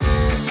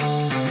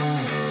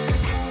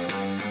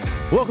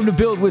Welcome to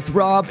Build with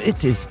Rob.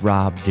 It is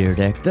Rob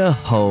Dyrdek, the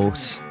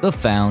host, the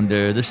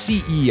founder, the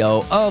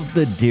CEO of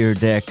the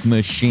Dyrdek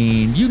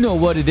Machine. You know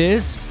what it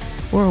is.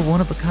 We're a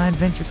one-of-a-kind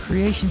venture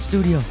creation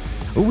studio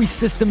where we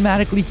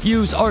systematically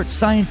fuse art,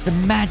 science,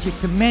 and magic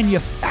to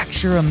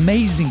manufacture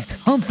amazing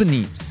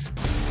companies.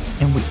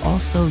 And we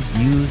also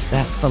use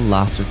that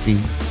philosophy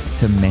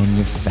to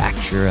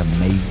manufacture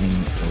amazing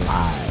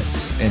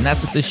lives. And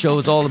that's what this show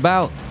is all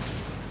about.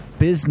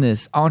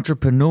 Business,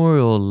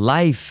 entrepreneurial,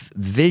 life,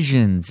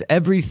 visions,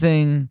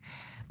 everything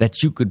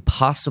that you could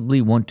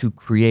possibly want to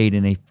create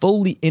in a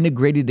fully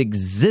integrated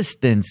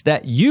existence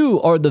that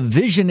you are the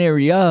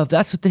visionary of.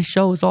 That's what this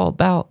show is all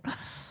about.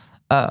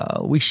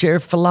 We share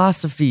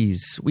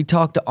philosophies. We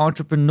talk to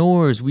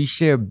entrepreneurs. We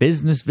share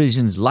business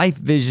visions, life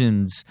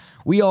visions.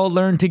 We all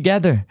learn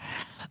together.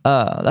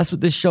 That's what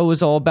this show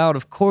is all about.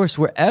 Of course,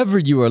 wherever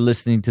you are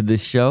listening to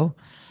this show,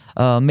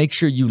 make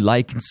sure you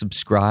like and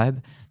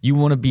subscribe. You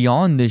want to be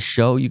on this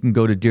show, you can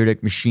go to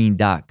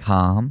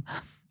DyrdekMachine.com.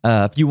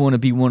 If you want to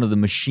be one of the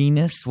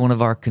machinists, one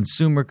of our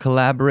consumer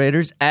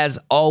collaborators, as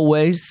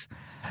always,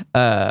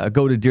 go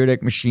to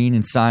Dyrdek Machine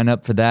and sign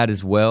up for that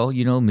as well.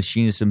 You know,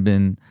 machinists have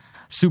been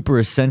super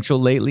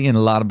essential lately in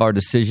a lot of our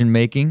decision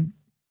making.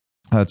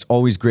 It's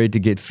always great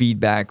to get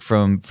feedback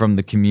from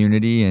the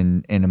community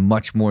in a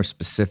much more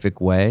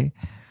specific way.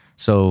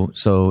 So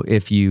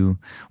if you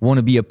want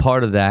to be a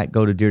part of that,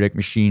 go to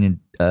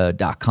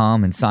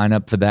DyrdekMachine.com and sign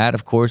up for that.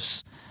 Of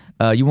course,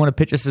 you want to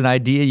pitch us an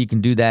idea, you can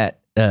do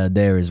that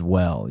there as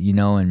well. You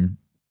know, and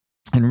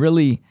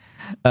really,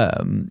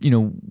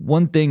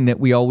 one thing that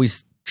we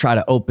always try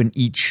to open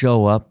each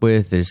show up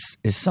with is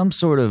some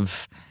sort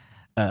of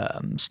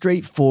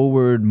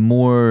straightforward,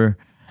 more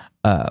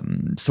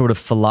sort of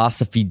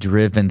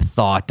philosophy-driven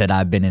thought that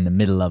I've been in the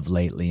middle of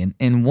lately,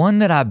 and one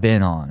that I've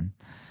been on,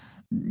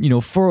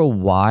 for a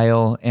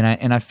while,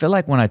 and I feel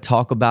like when I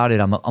talk about it,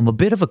 I'm a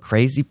bit of a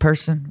crazy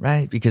person,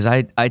 right? Because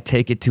I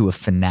take it to a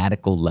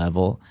fanatical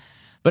level,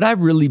 but I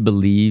really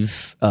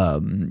believe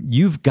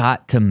you've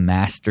got to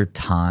master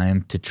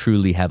time to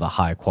truly have a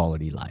high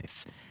quality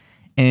life.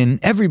 And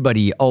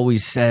everybody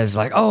always says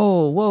like,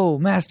 oh, whoa,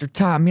 master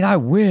time. I mean, I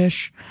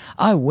wish.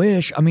 I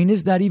mean,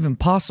 is that even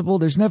possible?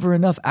 There's never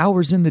enough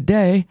hours in the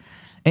day.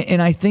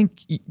 And I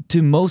think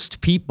to most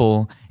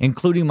people,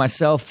 including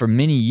myself for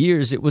many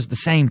years, it was the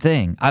same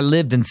thing. I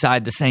lived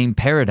inside the same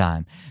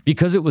paradigm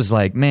because it was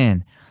like,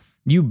 man,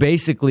 you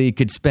basically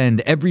could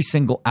spend every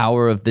single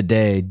hour of the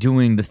day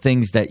doing the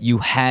things that you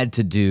had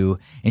to do,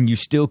 and you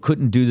still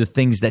couldn't do the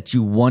things that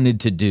you wanted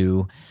to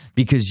do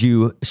because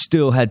you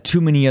still had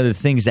too many other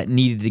things that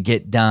needed to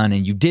get done,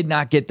 and you did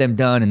not get them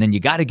done, and then you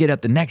got to get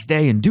up the next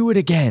day and do it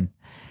again.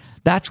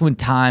 That's when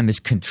time is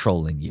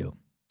controlling you.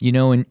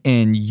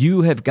 And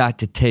you have got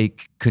to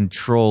take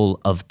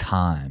control of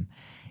time.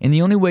 And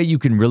the only way you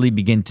can really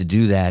begin to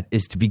do that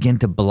is to begin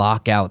to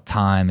block out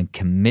time and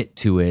commit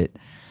to it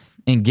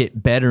and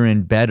get better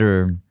and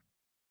better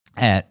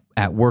at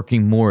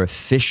working more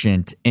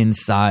efficient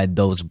inside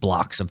those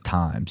blocks of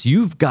times.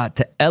 You've got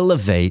to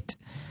elevate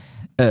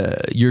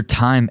your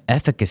time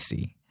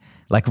efficacy,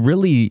 like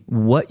really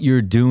what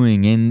you're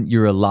doing in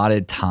your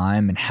allotted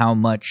time and how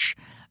much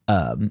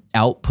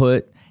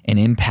output and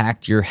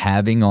impact you're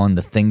having on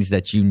the things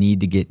that you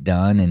need to get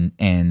done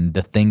and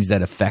the things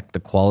that affect the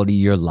quality of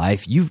your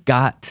life. You've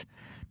got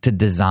to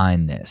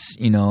design this,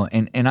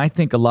 and I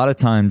think a lot of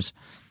times,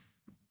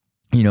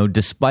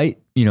 despite,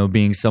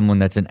 being someone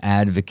that's an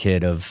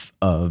advocate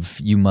of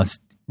you must,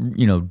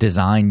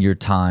 design your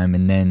time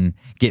and then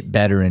get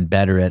better and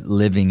better at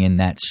living in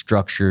that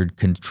structured,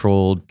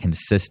 controlled,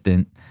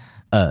 consistent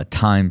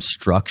time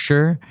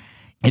structure,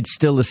 it's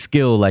still a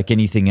skill like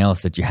anything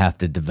else that you have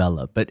to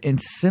develop. But in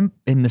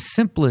the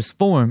simplest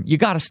form, you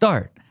got to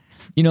start.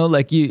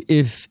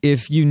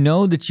 If you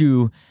know that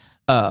you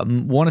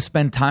want to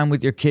spend time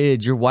with your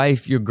kids, your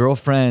wife, your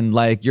girlfriend,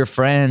 like your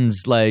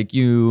friends, like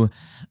you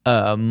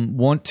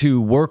want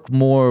to work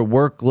more,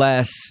 work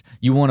less,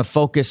 you want to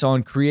focus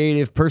on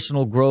creative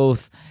personal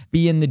growth,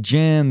 be in the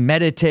gym,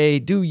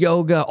 meditate, do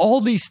yoga,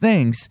 all these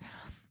things,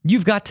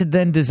 you've got to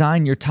then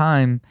design your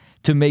time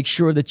to make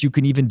sure that you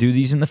can even do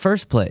these in the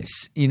first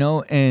place,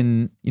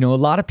 and, a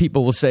lot of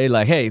people will say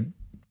like, hey,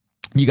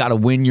 you got to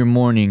win your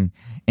morning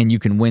and you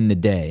can win the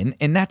day.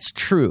 And that's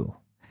true.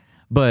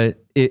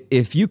 But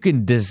if you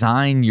can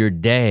design your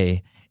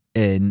day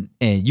and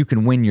you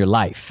can win your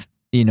life,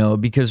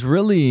 because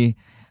really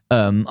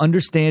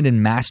understand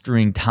and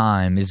mastering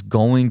time is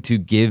going to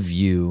give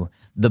you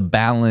the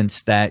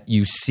balance that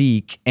you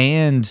seek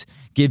and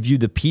give you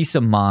the peace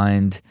of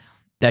mind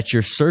that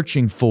you're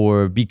searching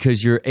for,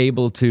 because you're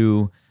able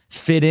to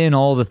fit in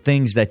all the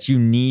things that you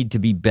need to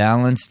be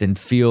balanced and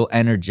feel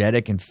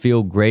energetic and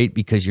feel great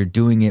because you're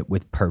doing it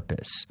with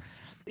purpose.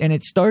 And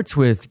it starts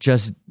with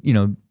just,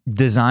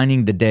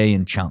 designing the day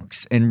in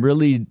chunks and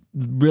really,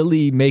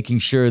 really making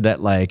sure that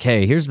like,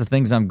 hey, here's the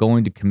things I'm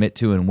going to commit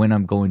to and when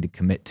I'm going to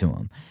commit to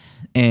them.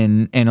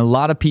 And a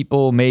lot of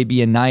people may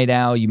be a night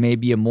owl, you may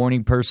be a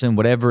morning person,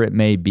 whatever it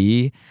may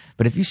be.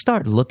 But if you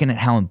start looking at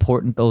how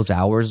important those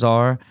hours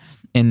are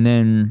and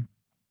then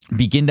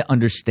begin to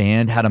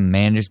understand how to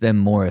manage them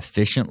more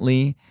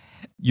efficiently,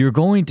 you're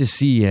going to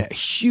see a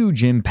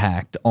huge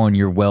impact on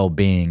your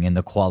well-being and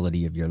the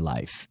quality of your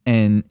life.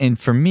 And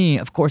for me,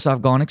 of course,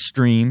 I've gone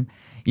extreme,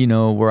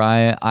 where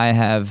I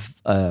have,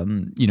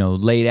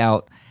 laid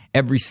out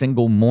every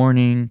single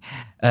morning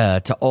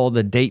to all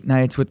the date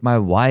nights with my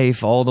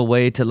wife, all the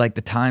way to like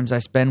the times I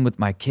spend with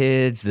my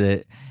kids,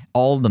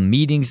 all the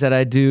meetings that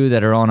I do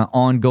that are on an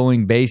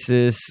ongoing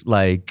basis,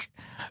 like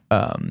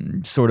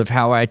sort of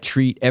how I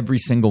treat every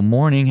single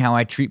morning, how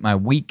I treat my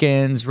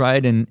weekends,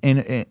 right? And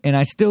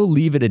I still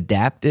leave it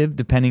adaptive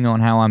depending on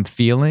how I'm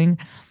feeling.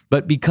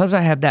 But because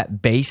I have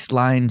that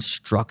baseline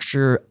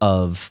structure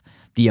of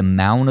the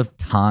amount of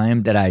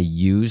time that I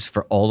use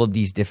for all of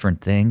these different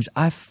things,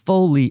 I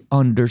fully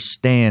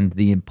understand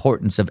the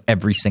importance of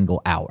every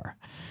single hour.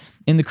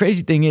 And the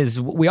crazy thing is,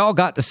 we all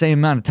got the same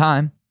amount of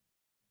time.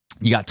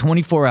 You got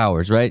 24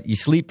 hours, right? You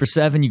sleep for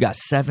 7, you got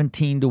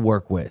 17 to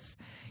work with.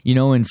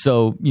 And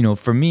so,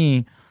 for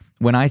me,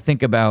 when I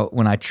think about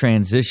when I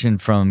transitioned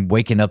from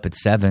waking up at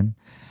 7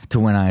 to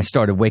when I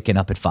started waking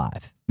up at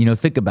 5,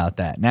 think about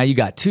that. Now you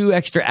got 2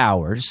 extra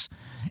hours,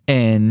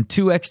 and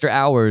 2 extra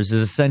hours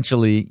is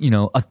essentially,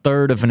 a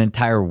third of an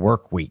entire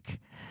work week.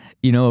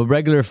 A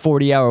regular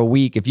 40-hour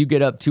week, if you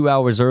get up 2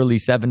 hours early,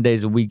 7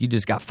 days a week, you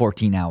just got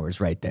 14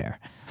 hours right there.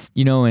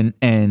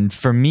 And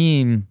for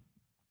me,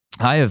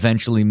 I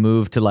eventually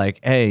moved to like,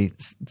 hey,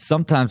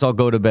 sometimes I'll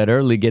go to bed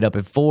early, get up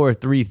at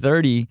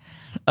 3:30,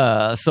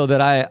 so that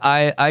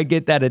I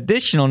get that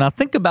additional. Now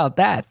think about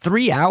that,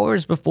 3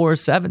 hours before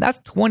 7,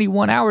 that's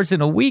 21 hours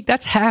in a week.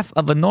 That's half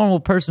of a normal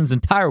person's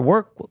entire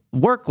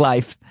work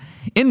life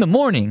in the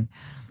morning.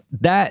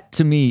 That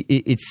to me,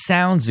 it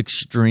sounds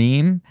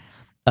extreme.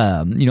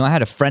 I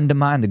had a friend of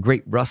mine, the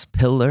great Russ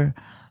Pillar,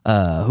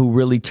 who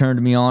really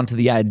turned me on to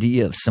the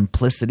idea of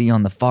simplicity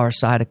on the far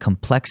side of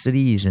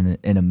complexity. He's an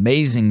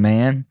amazing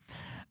man.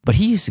 But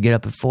he used to get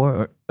up at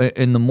 4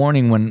 in the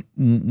morning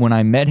when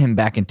I met him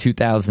back in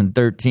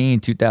 2013,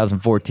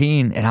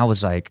 2014. And I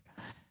was like,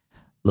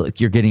 look,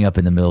 you're getting up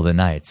in the middle of the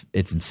night.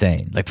 It's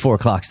insane. Like 4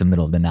 o'clock's the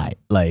middle of the night.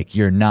 Like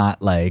you're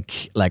not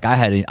like I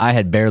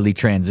had barely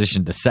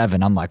transitioned to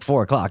 7. I'm like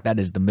 4 o'clock. That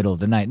is the middle of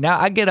the night. Now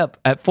I get up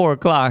at 4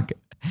 o'clock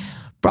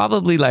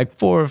probably like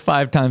 4 or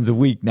 5 times a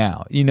week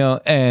now,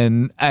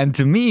 and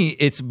to me,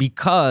 it's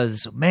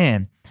because,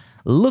 man,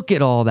 look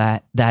at all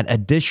that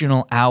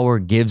additional hour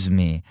gives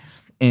me.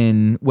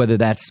 And whether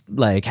that's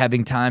like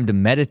having time to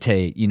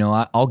meditate,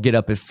 I'll get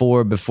up at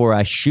 4 before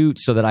I shoot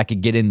so that I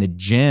could get in the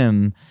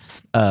gym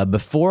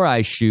before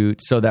I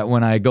shoot, so that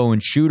when I go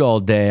and shoot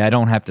all day, I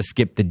don't have to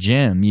skip the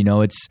gym.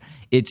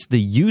 It's the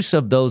use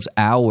of those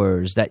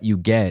hours that you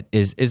get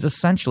is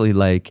essentially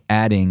like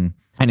adding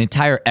an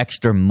entire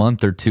extra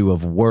month or 2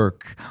 of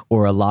work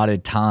or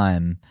allotted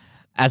time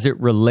as it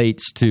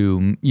relates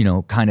to,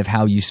 kind of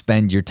how you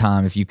spend your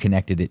time if you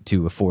connected it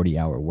to a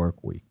 40-hour work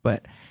week.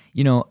 But,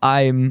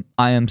 I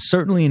am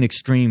certainly an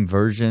extreme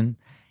version,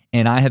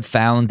 and I have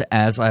found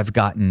as I've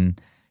gotten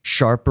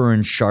sharper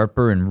and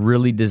sharper and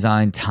really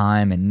designed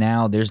time, and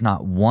now there's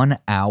not 1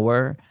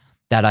 hour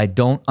that I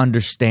don't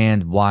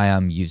understand why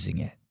I'm using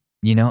it.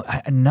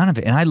 None of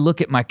it. And I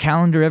look at my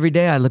calendar every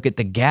day. I look at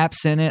the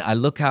gaps in it. I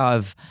look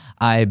how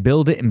I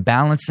build it and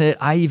balance it.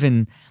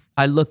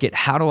 I look at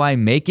how do I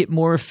make it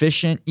more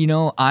efficient.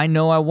 I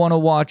know I want to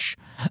watch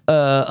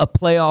a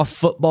playoff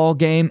football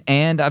game,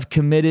 and I've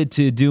committed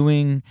to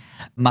doing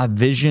my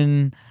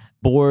vision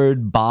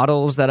board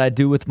bottles that I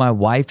do with my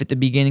wife at the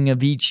beginning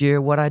of each year.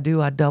 What I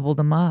do, I double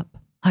them up.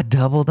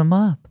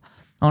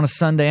 On a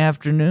Sunday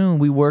afternoon,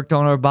 we worked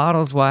on our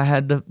bottles while I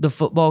had the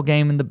football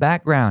game in the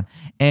background.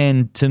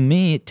 And to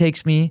me, it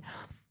takes me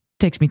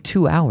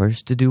 2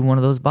 hours to do one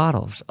of those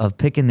bottles, of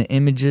picking the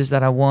images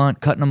that I want,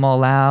 cutting them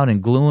all out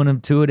and gluing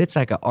them to it. It's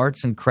like an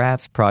arts and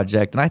crafts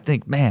project. And I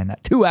think, man,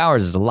 that 2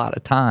 hours is a lot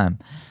of time.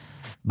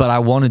 But I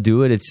want to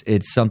do it.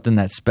 It's something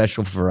that's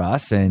special for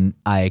us. And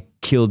I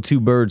killed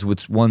 2 birds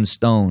with 1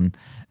 stone,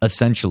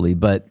 essentially.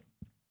 But,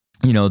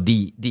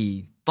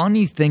 the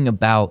funny thing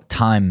about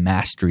time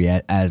mastery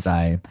as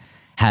I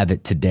have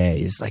it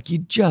today is like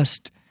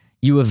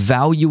you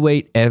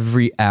evaluate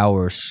every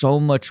hour so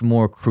much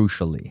more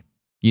crucially.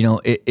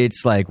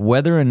 It's like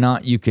whether or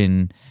not you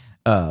can,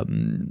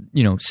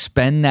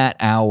 spend that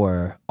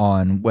hour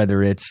on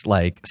whether it's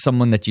like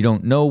someone that you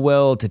don't know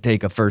well to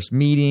take a first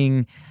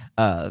meeting,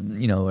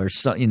 or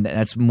something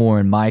that's more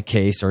in my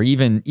case, or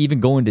even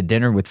going to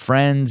dinner with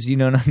friends. You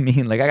know what I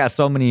mean? Like I got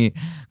so many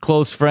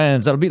close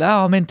friends that'll be like,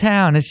 oh, I'm in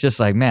town. It's just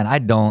like, man, I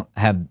don't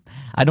have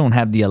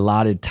the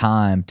allotted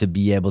time to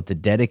be able to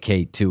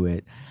dedicate to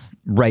it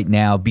right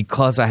now,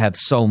 because I have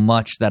so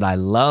much that I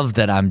love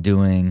that I'm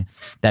doing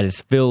that has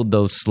filled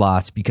those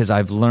slots, because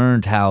I've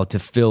learned how to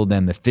fill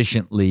them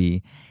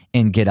efficiently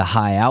and get a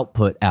high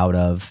output out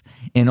of.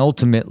 And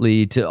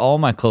ultimately, to all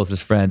my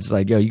closest friends, it's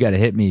like, yo, you got to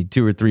hit me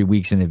 2 or 3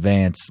 weeks in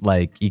advance.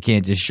 Like, you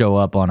can't just show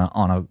up on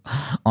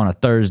a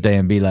Thursday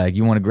and be like,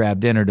 you want to grab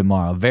dinner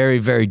tomorrow. Very,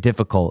 very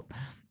difficult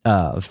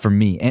for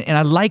me. And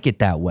I like it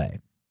that way.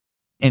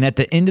 And at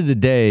the end of the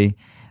day,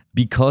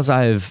 because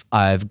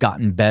I've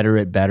gotten better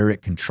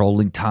at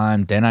controlling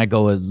time, then I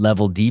go a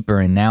level deeper,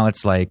 and now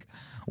it's like,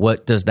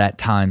 what does that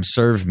time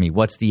serve me?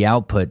 What's the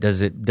output?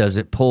 Does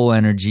it pull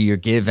energy or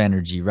give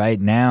energy? Right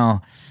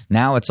now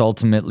it's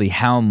ultimately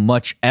how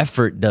much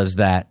effort does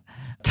that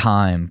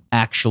time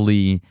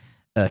actually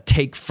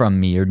take from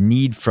me or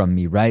need from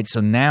me, right? So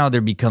now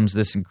there becomes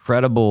this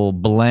incredible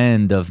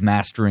blend of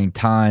mastering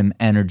time,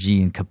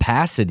 energy, and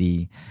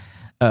capacity,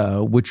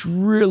 which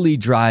really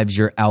drives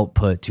your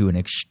output to an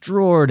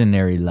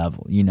extraordinary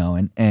level,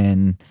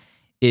 and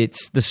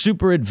it's the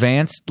super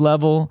advanced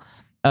level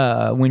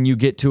when you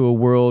get to a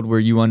world where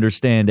you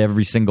understand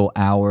every single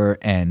hour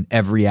and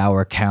every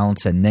hour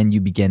counts, and then you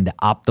begin to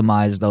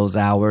optimize those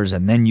hours,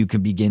 and then you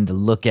can begin to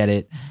look at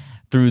it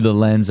through the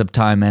lens of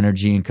time,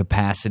 energy, and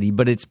capacity.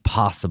 But it's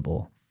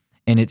possible.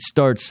 And it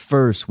starts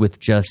first with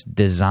just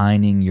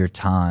designing your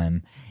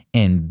time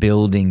and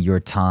building your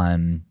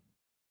time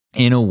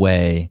in a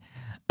way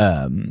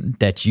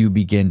that you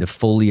begin to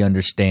fully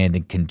understand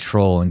and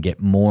control and get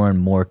more and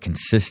more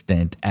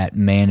consistent at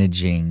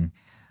managing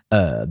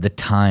the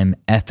time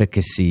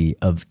efficacy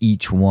of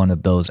each one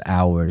of those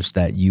hours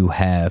that you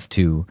have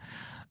to,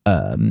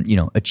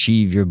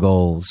 achieve your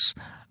goals,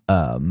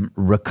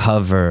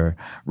 recover,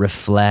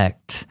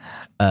 reflect,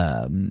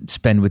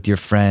 spend with your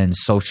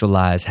friends,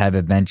 socialize, have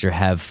adventure,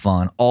 have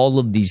fun. All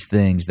of these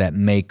things that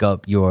make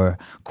up your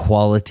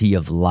quality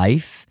of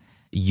life,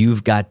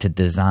 you've got to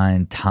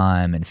design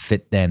time and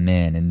fit them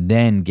in, and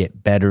then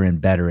get better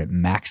and better at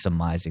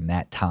maximizing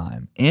that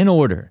time in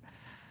order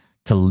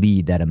to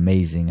lead that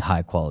amazing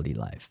high quality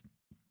life.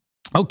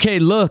 Okay,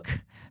 look,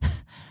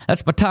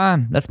 that's my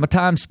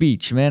time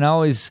speech, man. I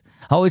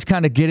always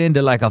kind of get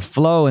into like a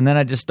flow, and then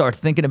I just start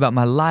thinking about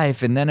my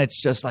life, and then it's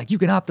just like, you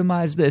can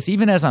optimize this.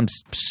 Even as I'm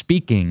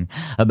speaking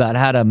about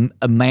how to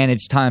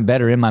manage time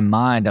better in my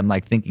mind, I'm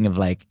like thinking of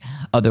like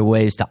other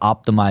ways to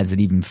optimize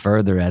it even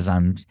further as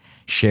I'm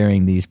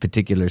sharing these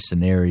particular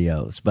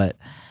scenarios. But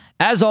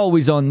as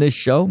always on this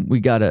show, we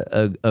got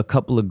a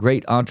couple of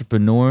great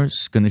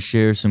entrepreneurs going to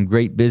share some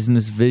great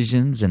business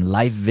visions and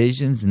life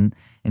visions, and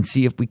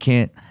see if we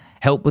can't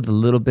help with a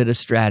little bit of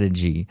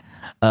strategy.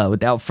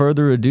 Without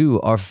further ado,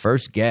 our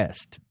first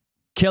guest,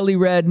 Kelly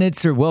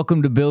Radnitzer.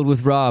 Welcome to Build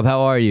with Rob.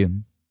 How are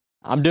you?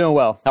 I'm doing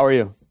well. How are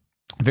you?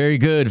 Very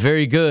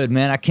good,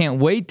 man. I can't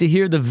wait to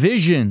hear the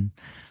vision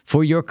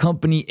for your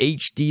company,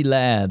 HD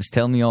Labs.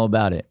 Tell me all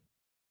about it.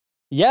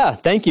 Yeah,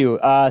 thank you.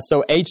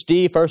 So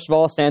HD, first of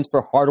all, stands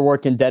for hard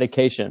work and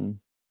dedication.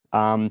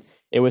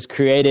 It was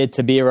created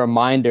to be a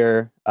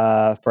reminder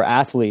for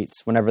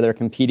athletes whenever they're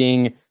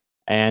competing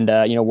and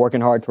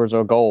working hard towards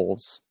their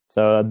goals.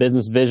 So a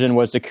business vision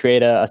was to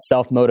create a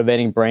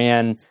self-motivating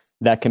brand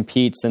that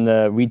competes in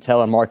the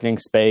retail and marketing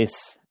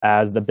space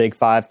as the big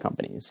five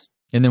companies.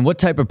 And then what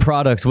type of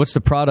products, what's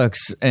the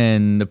products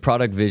and the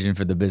product vision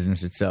for the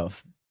business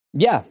itself?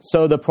 Yeah,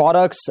 so the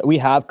products we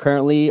have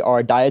currently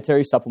are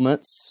dietary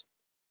supplements,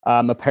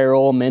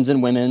 apparel, men's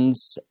and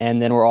women's,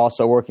 and then we're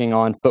also working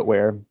on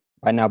footwear.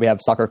 Right now we have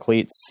soccer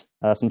cleats,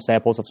 some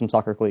samples of some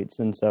soccer cleats.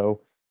 And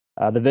so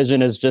the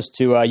vision is just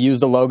to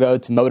use the logo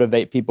to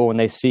motivate people when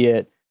they see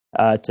it,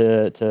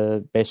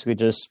 to basically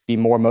just be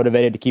more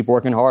motivated to keep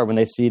working hard. When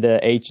they see the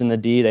H and the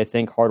D, they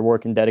think hard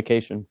work and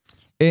dedication.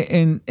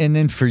 And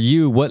then for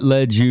you, what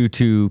led you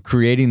to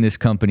creating this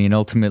company, and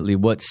ultimately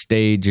what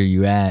stage are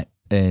you at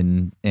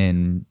in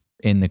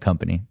the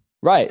company?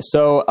 Right.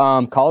 So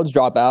college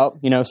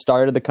dropout,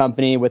 started the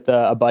company with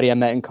a buddy I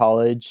met in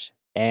college,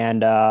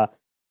 and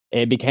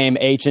it became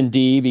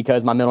H&D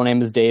because my middle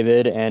name is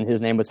David and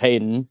his name was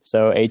Hayden.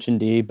 So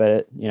H&D,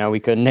 but we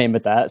couldn't name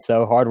it that.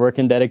 So hard work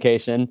and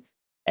dedication.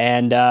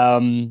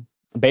 And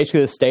basically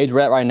the stage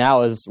we're at right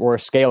now is we're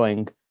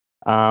scaling.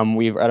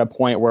 We're at a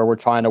point where we're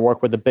trying to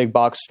work with the big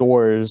box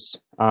stores,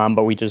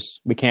 but we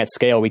can't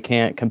scale. We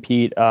can't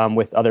compete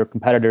with other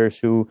competitors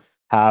who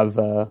have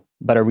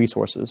better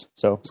resources.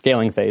 So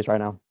scaling phase right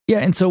now. Yeah.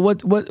 And so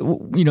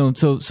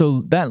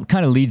so that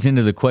kind of leads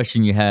into the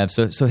question you have.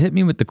 So hit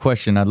me with the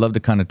question. I'd love to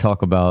kind of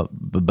talk about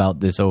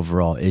this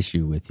overall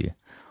issue with you.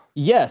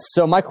 Yes.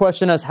 So my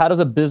question is, how does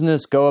a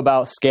business go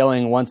about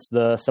scaling once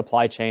the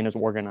supply chain is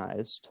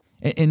organized?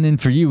 And then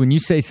for you, when you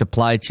say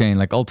supply chain,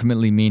 like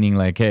ultimately meaning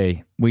like,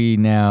 hey, we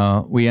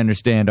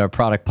understand our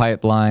product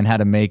pipeline, how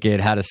to make it,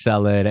 how to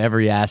sell it,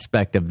 every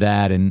aspect of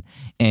that.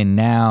 And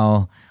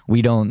now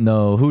we don't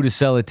know who to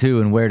sell it to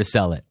and where to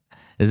sell it.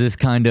 Is this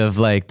kind of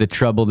like the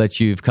trouble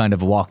that you've kind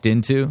of walked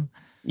into?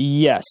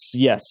 Yes.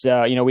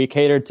 We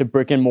catered to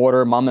brick and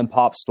mortar mom and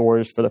pop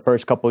stores for the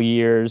first couple of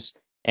years.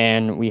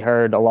 And we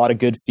heard a lot of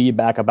good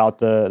feedback about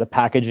the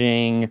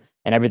packaging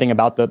and everything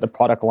about the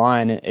product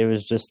line. It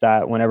was just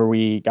that whenever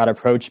we got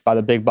approached by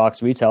the big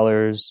box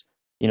retailers,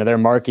 their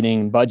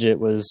marketing budget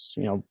was,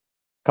 a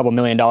couple $1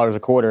 million a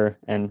quarter,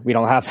 and we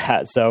don't have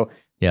that. So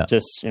yeah,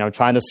 just,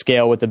 trying to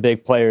scale with the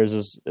big players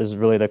is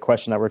really the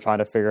question that we're trying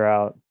to figure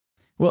out.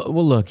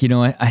 Well, look,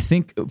 I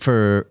think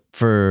for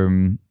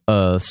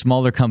a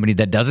smaller company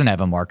that doesn't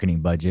have a marketing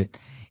budget,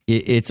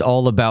 it's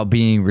all about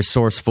being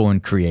resourceful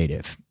and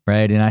creative.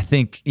 right? And I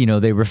think,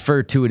 they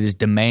refer to it as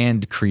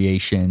demand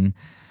creation,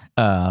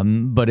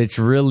 but it's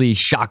really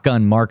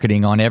shotgun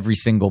marketing on every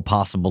single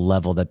possible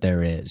level that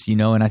there is,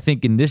 and I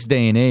think in this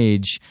day and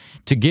age,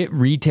 to get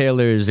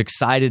retailers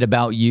excited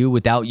about you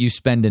without you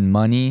spending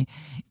money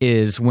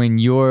is when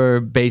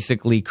you're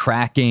basically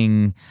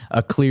cracking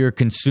a clear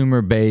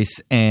consumer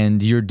base,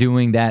 and you're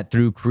doing that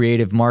through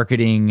creative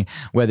marketing,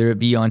 whether it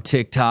be on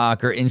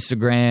TikTok or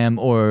Instagram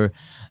or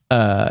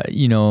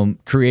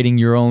creating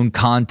your own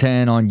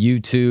content on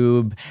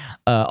YouTube,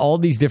 all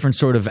these different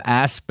sort of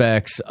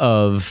aspects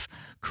of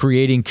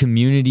creating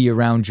community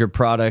around your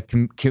product,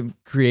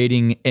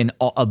 creating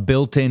a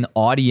built-in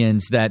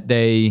audience that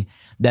they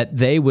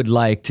would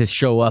like to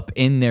show up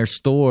in their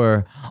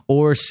store,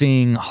 or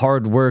seeing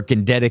hard work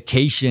and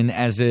dedication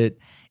as it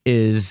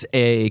is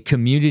a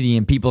community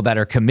and people that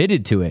are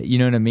committed to it. You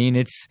know what I mean?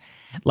 It's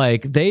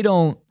like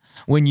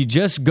when you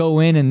just go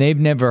in and they've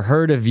never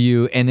heard of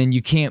you, and then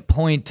you can't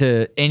point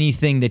to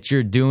anything that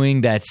you're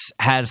doing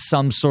has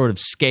some sort of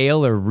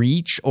scale or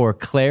reach or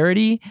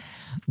clarity,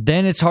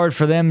 then it's hard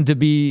for them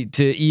to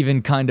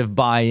even kind of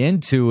buy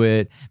into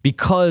it,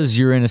 because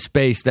you're in a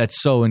space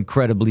that's so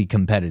incredibly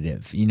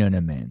competitive. You know what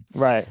I mean?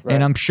 Right.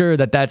 And I'm sure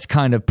that's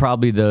kind of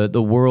probably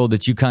the world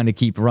that you kind of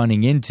keep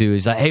running into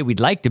is like, hey, we'd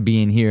like to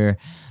be in here,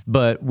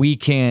 but we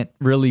can't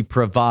really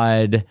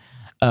provide.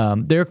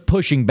 They're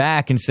pushing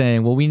back and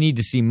saying, well, we need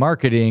to see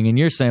marketing. And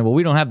you're saying, well,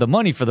 we don't have the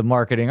money for the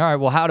marketing. All right,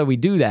 well, how do we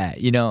do that?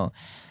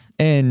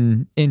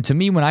 And to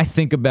me, when I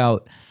think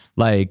about,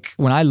 like,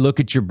 when I look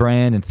at your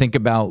brand and think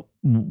about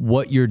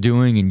what you're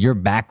doing and your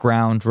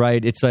background,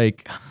 right? It's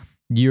like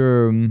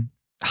you're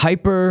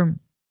hyper,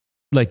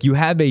 like you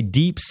have a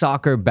deep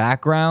soccer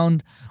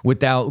background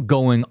without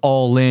going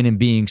all in and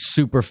being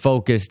super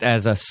focused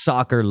as a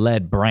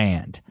soccer-led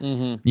brand.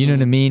 Mm-hmm. You know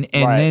what I mean?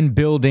 And then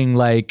building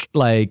like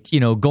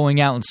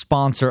going out and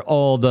sponsor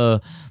all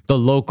the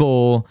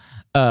local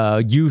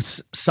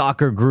youth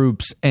soccer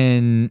groups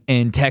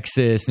in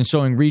Texas, and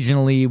showing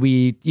regionally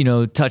we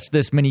touch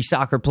this many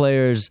soccer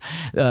players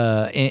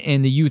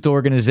in the youth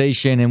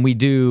organization, and we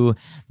do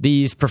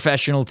these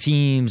professional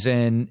teams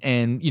and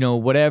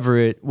whatever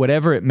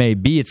it may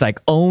be. It's like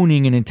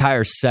owning an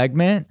entire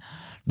segment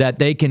that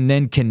they can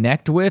then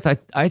connect with.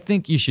 I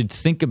think you should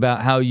think about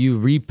how you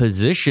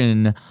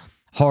reposition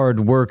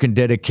hard work and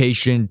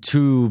dedication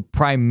to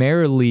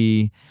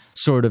primarily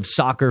sort of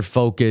soccer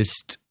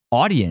focused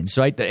audience,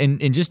 right?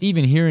 And just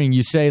even hearing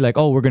you say like,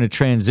 oh, we're going to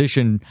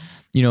transition,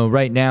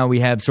 right now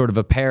we have sort of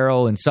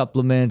apparel and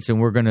supplements,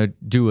 and we're going to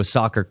do a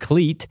soccer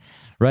cleat,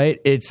 right?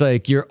 It's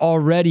like you're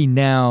already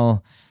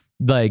now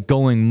like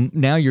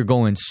you're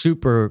going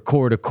super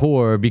core to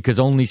core, because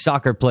only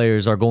soccer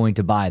players are going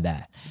to buy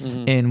that.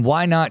 Mm-hmm. And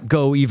why not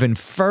go even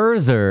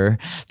further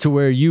to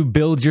where you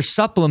build your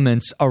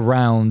supplements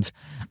around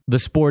the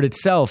sport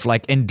itself,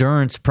 like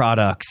endurance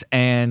products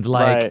and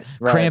like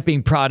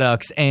cramping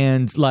products,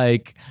 and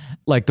like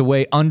the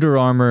way Under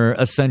Armour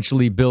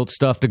essentially built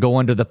stuff to go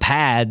under the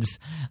pads.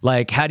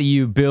 Like, how do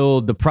you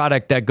build the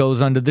product that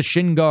goes under the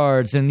shin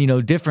guards and,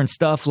 different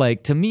stuff?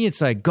 Like, to me,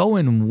 it's like go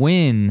and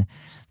win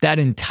that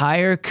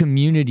entire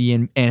community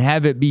and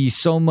have it be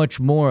so much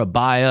more a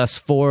by us,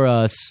 for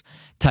us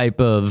type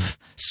of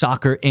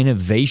soccer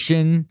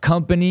innovation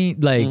company.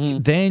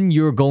 Like, then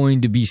you're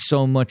going to be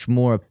so much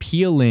more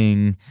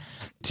appealing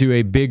to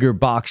a bigger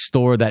box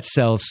store that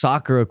sells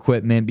soccer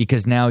equipment,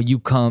 because now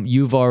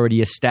you've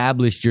already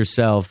established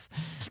yourself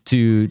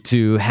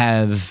to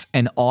have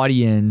an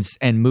audience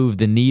and move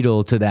the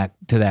needle to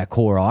that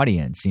core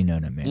audience. You know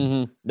what I mean?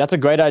 Mm-hmm. That's a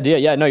great idea.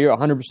 Yeah, no, you're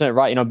 100%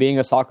 right. Being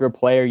a soccer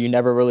player, you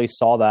never really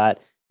saw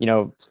that,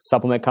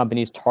 supplement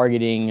companies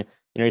targeting,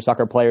 your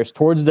soccer players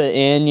towards the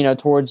end,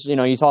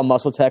 you saw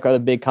Muscle Tech, or the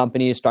big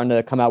companies starting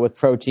to come out with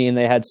protein.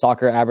 They had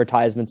soccer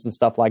advertisements and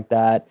stuff like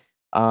that.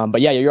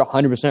 But yeah, you're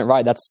 100%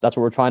 right. That's what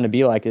we're trying to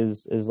be like,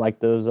 is like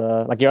those,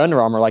 like your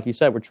Under Armour, like you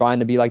said, we're trying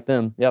to be like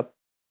them. Yep.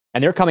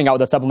 And they're coming out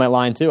with a supplement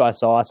line too. I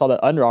saw that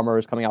Under Armour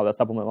is coming out with a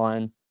supplement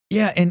line.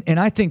 Yeah, and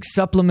I think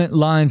supplement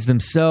lines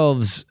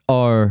themselves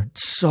are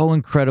so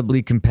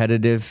incredibly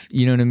competitive.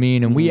 You know what I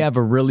mean? And we have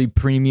a really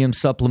premium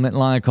supplement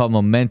line called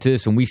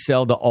Momentous, and we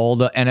sell to all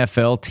the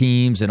NFL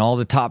teams and all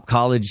the top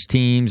college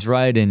teams,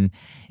 right? And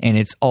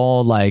it's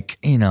all like,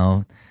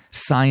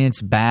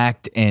 science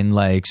backed and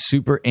like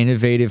super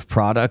innovative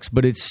products,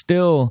 but it's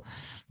still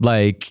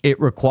like it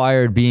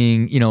required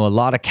being, a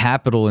lot of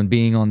capital and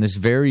being on this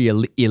very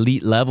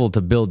elite level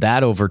to build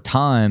that over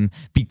time,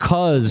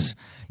 because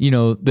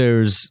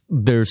there's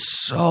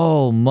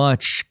so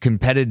much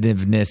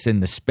competitiveness in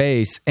the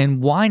space.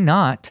 And why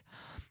not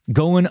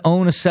go and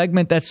own a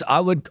segment that's, I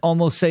would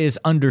almost say, is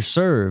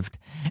underserved?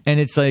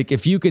 And it's like,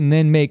 if you can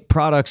then make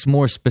products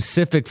more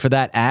specific for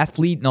that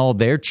athlete and all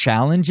their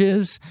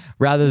challenges,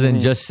 rather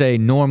than just say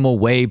normal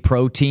whey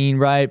protein,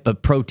 right?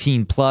 But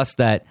protein plus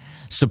that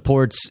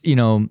supports,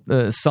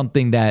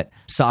 something that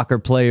soccer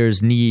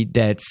players need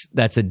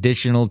that's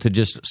additional to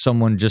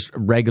just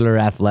regular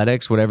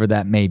athletics, whatever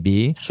that may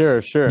be.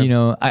 Sure.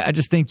 I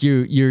just think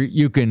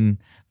you can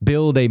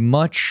build a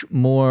much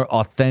more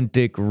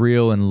authentic,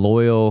 real, and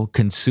loyal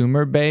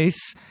consumer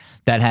base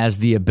that has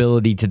the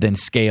ability to then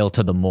scale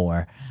to the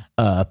more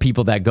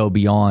people that go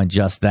beyond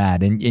just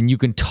that. And you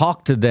can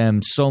talk to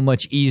them so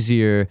much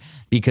easier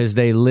because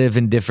they live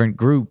in different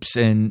groups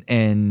and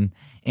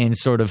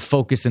sort of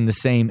focus in the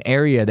same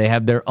area. They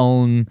have their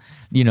own,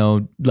 I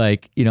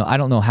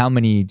don't know how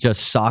many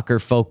just soccer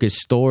focused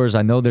stores.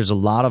 I know there's a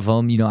lot of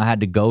them. I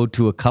had to go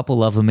to a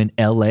couple of them in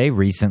LA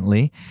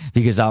recently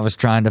because I was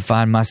trying to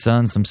find my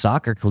son some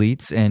soccer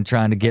cleats and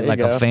trying to get like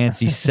a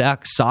fancy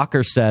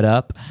soccer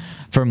setup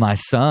for my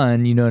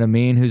son, you know what I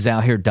mean, who's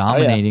out here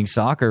dominating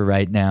soccer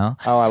right now.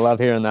 Oh, I love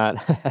hearing that.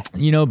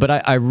 But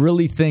I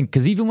really think,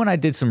 because even when I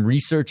did some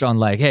research on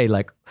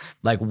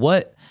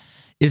what,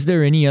 is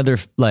there any other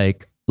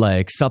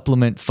like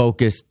supplement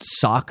focused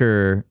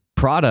soccer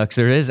products?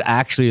 There is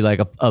actually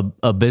like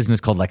a business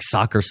called like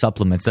Soccer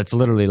Supplements that's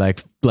literally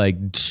like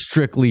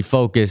strictly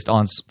focused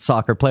on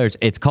soccer players.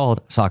 It's called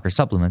Soccer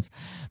Supplements,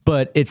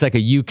 but it's like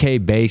a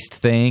UK based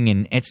thing,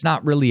 and it's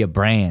not really a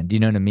brand. You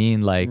know what I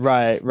mean? Like,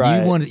 right.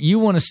 You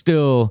want to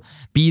still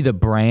be the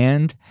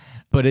brand,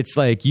 but it's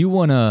like you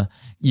want to.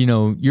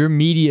 Your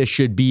media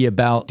should be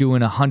about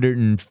doing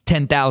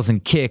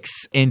 110,000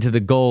 kicks into the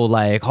goal,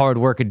 like hard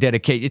work and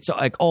dedication. It's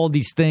like all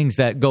these things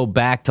that go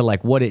back to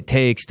like what it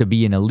takes to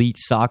be an elite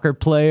soccer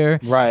player.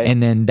 Right.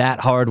 And then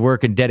that hard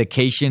work and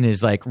dedication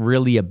is like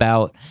really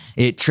about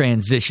it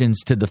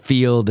transitions to the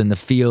field, and the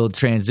field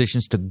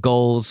transitions to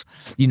goals.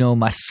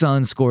 My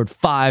son scored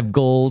 5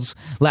 goals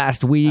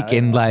last week.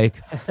 And I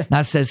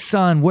said,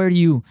 son, what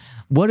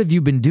have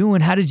you been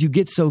doing? How did you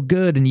get so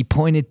good? And he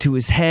pointed to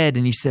his head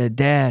and he said,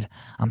 Dad,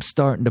 I'm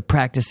starting to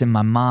practice in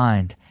my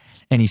mind.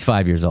 And he's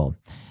 5 years old.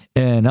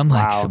 And I'm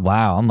like,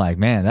 wow. I'm like,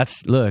 man,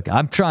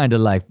 I'm trying to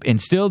like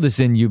instill this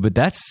in you, but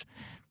that's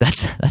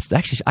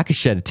actually, I could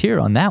shed a tear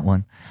on that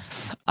one.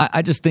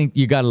 I just think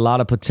you got a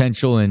lot of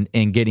potential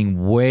in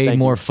getting way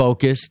more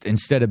focused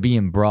instead of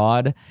being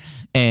broad.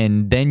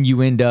 And then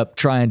you end up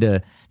trying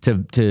to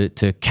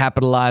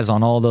capitalize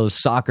on all those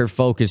soccer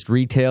focused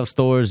retail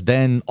stores,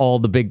 then all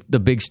the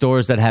big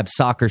stores that have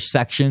soccer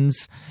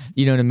sections,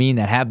 you know what I mean,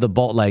 that have the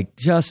ball,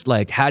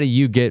 how do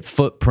you get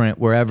footprint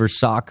wherever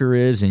soccer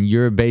is, and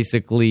you're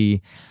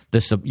basically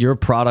your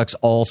products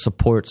all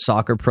support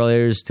soccer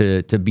players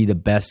to be the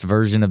best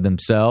version of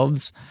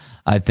themselves.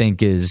 I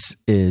think is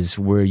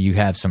where you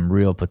have some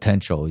real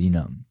potential,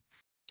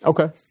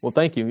 Okay. Well,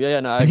 thank you. Yeah,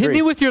 no, I agree. Hit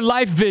me with your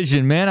life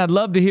vision, man. I'd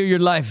love to hear your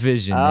life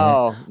vision.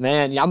 Oh,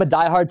 man. Yeah, I'm a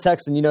diehard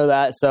Texan. You know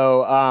that.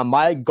 So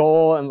my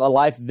goal and a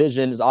life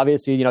vision is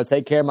obviously,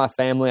 take care of my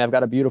family. I've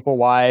got a beautiful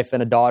wife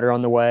and a daughter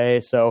on the way.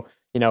 So,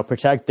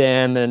 protect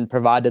them and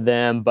provide to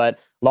them. But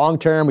long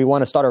term, we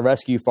want to start a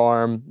rescue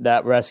farm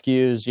that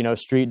rescues,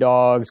 street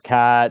dogs,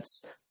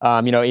 cats,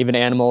 even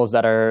animals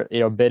that are,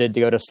 bidded to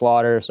go to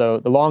slaughter. So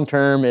the long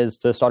term is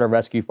to start a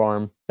rescue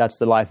farm. That's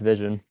the life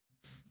vision.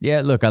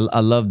 Yeah, look, I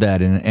love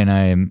that, and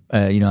I am,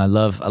 I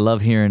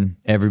love hearing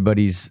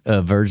everybody's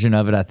version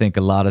of it. I think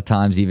a lot of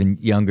times, even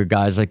younger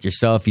guys like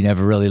yourself, you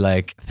never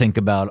really think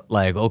about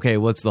okay,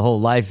 what's the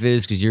whole life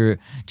is, because you're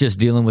just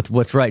dealing with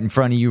what's right in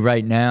front of you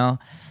right now.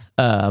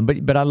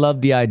 But I love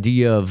the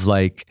idea of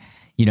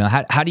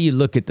how do you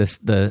look at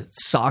the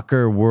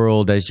soccer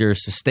world as your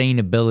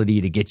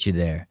sustainability to get you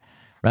there?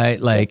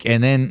 Right.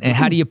 And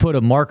how do you put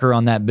a marker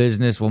on that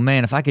business? Well,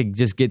 man, if I could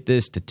just get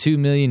this to 2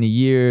 million a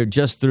year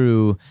just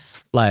through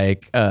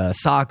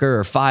soccer,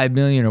 or 5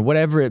 million or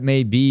whatever it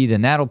may be,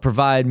 then that'll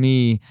provide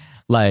me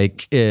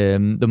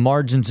the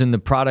margins in the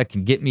product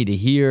can get me to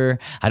here.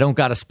 I don't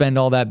got to spend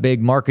all that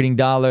big marketing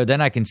dollar. Then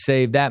I can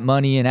save that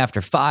money. And after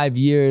 5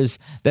 years,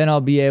 then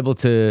I'll be able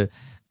to,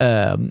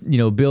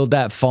 build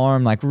that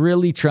farm,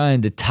 really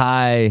trying to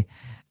tie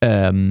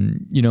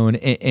an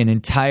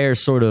entire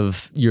sort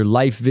of your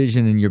life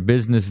vision and your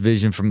business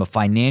vision from a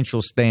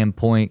financial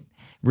standpoint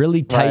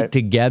really tight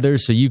together,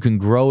 so you can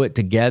grow it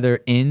together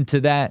into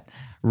that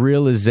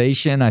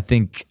realization. I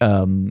think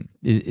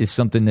is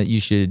something that you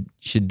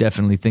should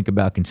definitely think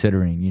about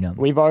considering.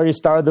 We've already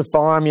started the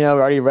farm. We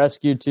already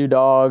rescued 2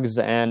 dogs,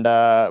 and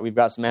we've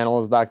got some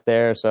animals back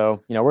there.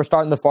 So we're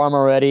starting the farm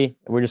already.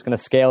 We're just going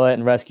to scale it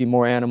and rescue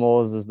more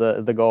animals is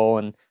the goal,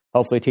 and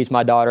hopefully teach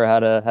my daughter how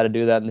to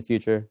do that in the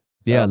future.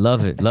 So, yeah,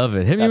 love it.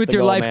 Hit me with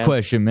your life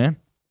question, man.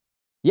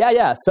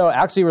 Yeah. So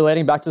actually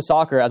relating back to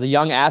soccer, as a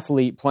young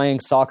athlete, playing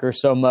soccer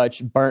so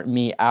much burnt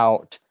me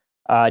out.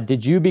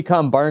 Did you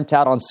become burnt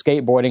out on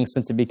skateboarding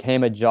since it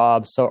became a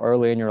job so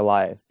early in your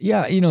life?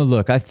 Yeah,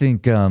 look, I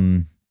think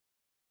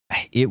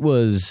it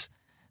was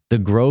the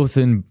growth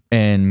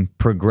and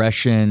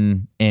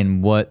progression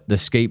in what the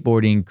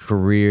skateboarding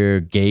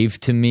career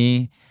gave to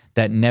me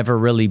that never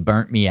really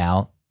burnt me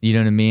out. You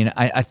know what I mean?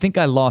 I think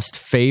I lost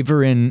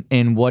favor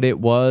in what it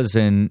was,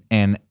 and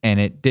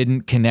it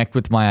didn't connect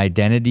with my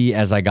identity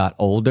as I got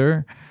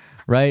older,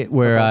 right?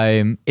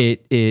 Where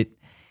it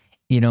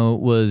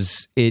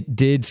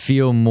did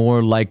feel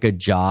more like a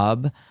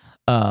job.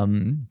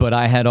 But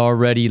I had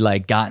already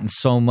like gotten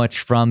so much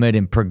from it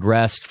and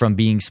progressed from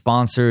being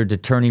sponsored to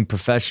turning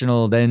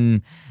professional,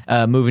 then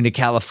moving to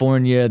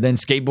California, then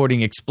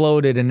skateboarding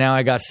exploded. And now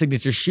I got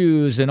signature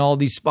shoes and all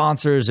these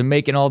sponsors and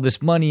making all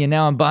this money. And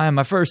now I'm buying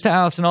my first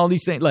house and all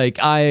these things. Like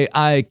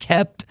I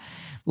kept,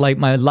 like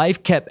my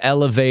life kept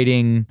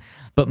elevating,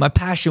 but my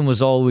passion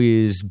was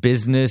always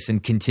business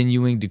and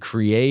continuing to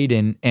create.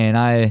 And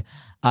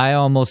I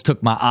almost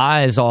took my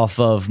eyes off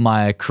of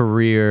my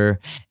career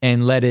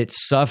and let it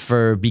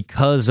suffer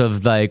because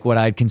of like what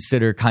I'd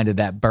consider kind of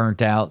that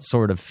burnt out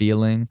sort of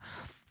feeling.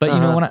 But you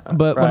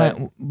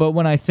know,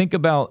 when I think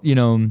about, you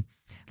know,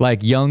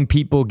 like young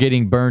people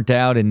getting burnt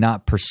out and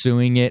not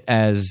pursuing it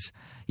as,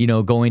 you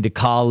know, going to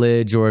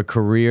college or a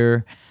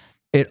career,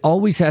 it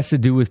always has to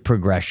do with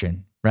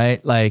progression,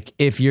 right? Like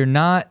if you're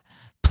not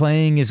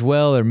playing as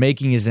well or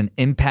making as an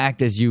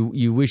impact as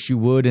you wish you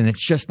would, and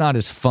it's just not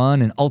as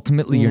fun, and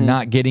ultimately you're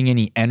not getting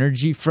any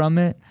energy from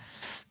it,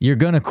 you're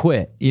gonna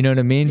quit. You know what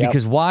I mean? Yep.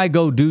 Because why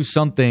go do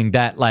something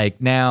that like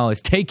now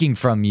is taking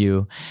from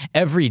you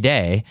every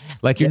day?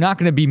 Like you're not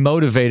gonna be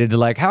motivated to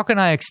like, how can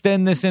I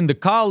extend this into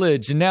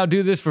college and now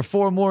do this for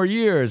 4 more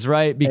years,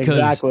 right? Because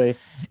exactly,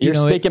 you're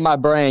speaking my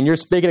brain. You're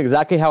speaking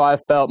exactly how I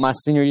felt my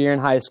senior year in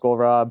high school,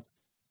 Rob.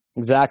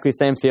 Exactly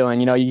same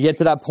feeling. You know, you get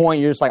to that point,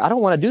 you're just like, I don't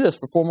want to do this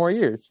for 4 more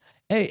years.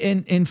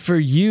 Hey, and for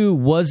you,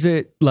 was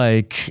it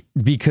like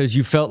because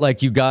you felt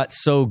like you got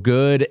so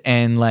good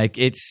and like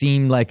it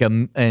seemed like a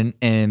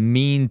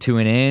mean to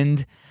an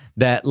end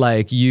that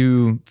like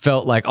you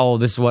felt like, oh,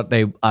 this is what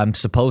I'm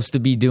supposed to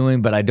be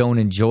doing, but I don't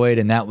enjoy it,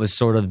 and that was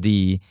sort of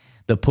the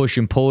push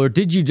and pull, or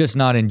did you just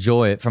not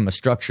enjoy it from a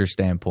structure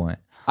standpoint?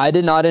 I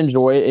did not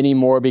enjoy it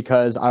anymore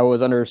because I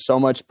was under so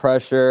much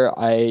pressure.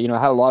 I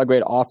had a lot of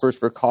great offers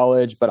for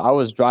college, but I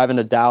was driving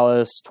to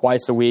Dallas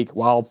twice a week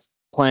while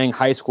playing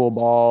high school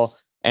ball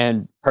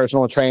and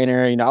personal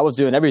trainer. I was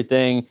doing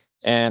everything,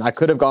 and I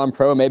could have gone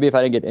pro maybe if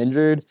I didn't get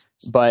injured,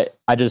 but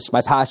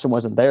my passion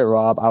wasn't there,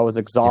 Rob. I was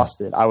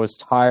exhausted. I was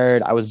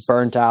tired. I was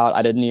burnt out.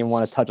 I didn't even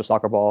want to touch a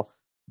soccer ball,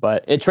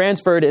 but it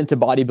transferred into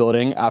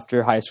bodybuilding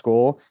after high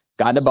school,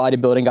 got into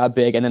bodybuilding, got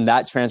big, and then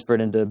that transferred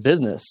into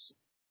business.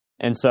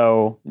 And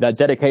so that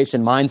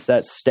dedication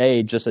mindset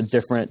stayed just a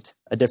different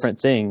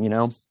thing,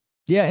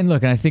 Yeah. And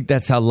look, and I think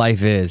that's how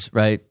life is,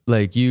 right?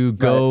 Like you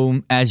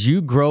go, as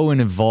you grow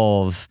and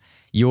evolve,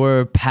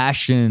 your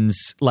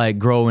passions like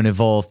grow and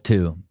evolve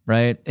too,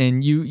 right?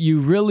 And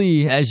you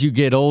really, as you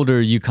get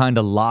older, you kind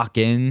of lock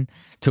in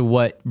to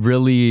what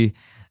really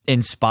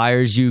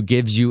inspires you,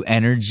 gives you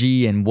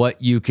energy, and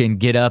what you can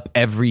get up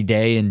every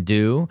day and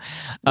do.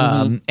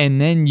 And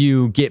then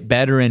you get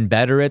better and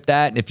better at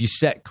that. If you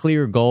set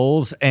clear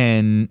goals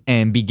and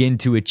begin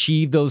to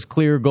achieve those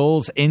clear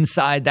goals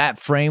inside that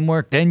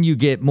framework, then you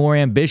get more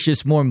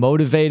ambitious, more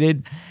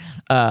motivated,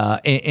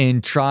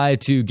 and try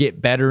to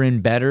get better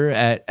and better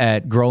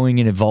at growing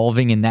and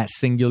evolving in that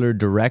singular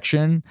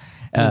direction.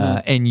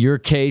 In your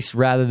case,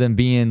 rather than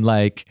being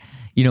like,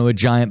 a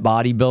giant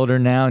bodybuilder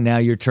now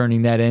you're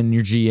turning that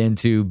energy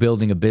into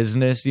building a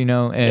business,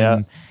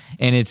 and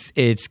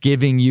it's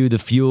giving you the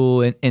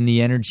fuel and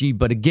the energy.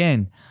 But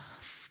again,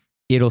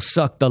 it'll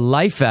suck the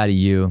life out of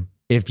you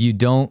if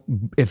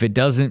it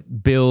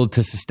doesn't build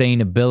to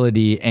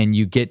sustainability and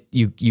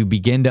you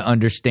begin to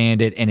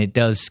understand it and it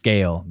does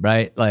scale,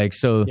 right? Like,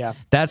 so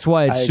that's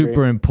why it's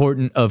super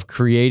important of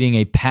creating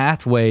a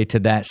pathway to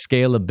that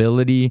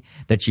scalability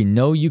that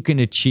you can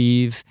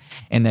achieve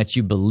and that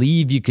you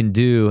believe you can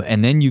do.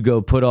 And then you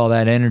go put all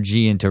that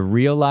energy into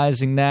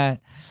realizing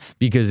that.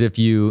 Because if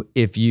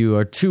you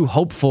are too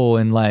hopeful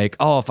and like,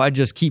 oh, if I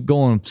just keep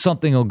going,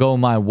 something will go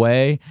my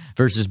way,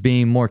 versus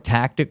being more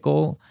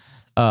tactical,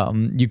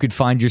 you could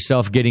find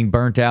yourself getting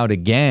burnt out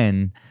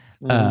again.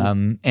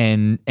 And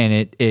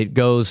it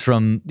goes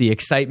from the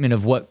excitement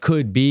of what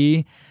could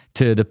be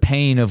to the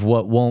pain of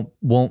what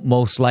won't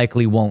most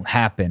likely won't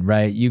happen,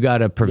 right? You got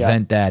to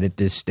prevent that at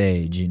this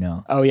stage,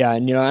 Oh yeah.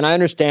 And, and I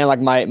understand like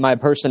my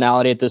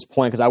personality at this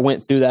point, because I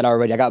went through that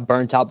already. I got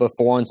burnt out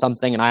before on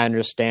something, and I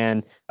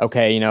understand,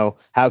 okay,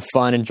 have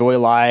fun, enjoy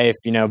life,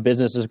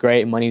 business is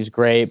great, money's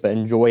great, but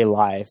enjoy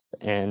life.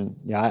 And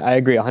I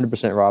agree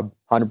 100%, Rob,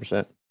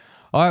 100%.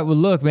 All right. Well,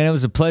 look, man, it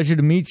was a pleasure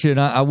to meet you, and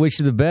I wish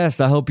you the best.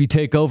 I hope you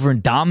take over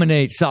and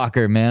dominate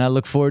soccer, man. I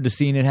look forward to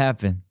seeing it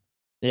happen.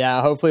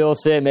 Yeah, hopefully we'll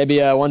see it. Maybe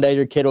one day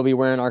your kid will be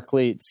wearing our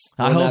cleats.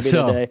 I hope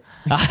so.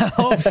 I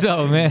hope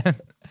so, man.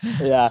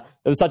 Yeah,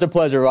 it was such a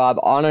pleasure, Rob.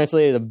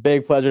 Honestly, it's a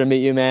big pleasure to meet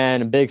you,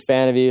 man. I'm a big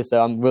fan of you,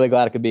 so I'm really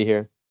glad I could be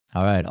here.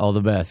 All right. All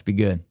the best. Be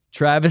good.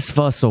 Travis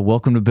Fussell,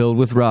 welcome to Build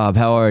with Rob.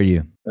 How are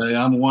you? Hey,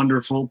 I'm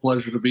wonderful.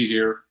 Pleasure to be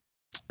here.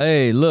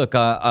 Hey, look,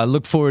 I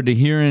look forward to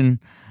hearing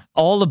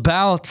all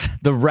about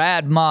the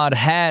Rad Mod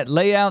hat.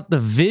 Lay out the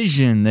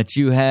vision that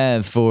you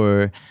have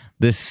for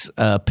this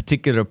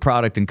particular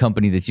product and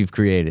company that you've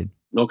created.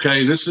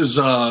 Okay, this is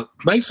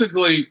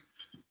basically,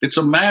 it's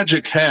a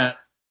magic hat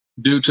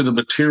due to the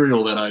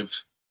material that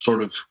I've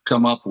sort of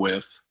come up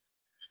with.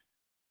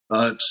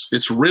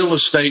 It's real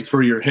estate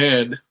for your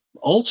head,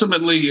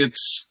 ultimately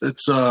it's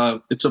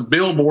a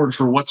billboard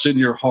for what's in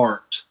your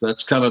heart.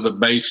 That's kind of the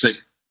basic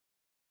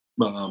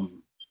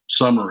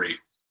summary.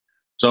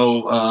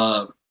 So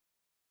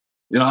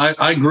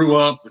I grew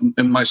up,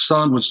 and my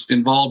son was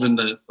involved in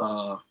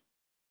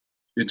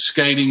in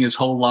skating his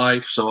whole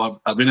life.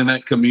 So I've been in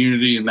that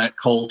community and that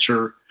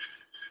culture,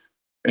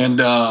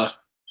 and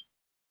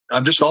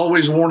I've just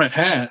always worn a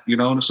hat,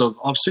 so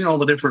I've seen all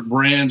the different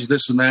brands,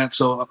 this and that.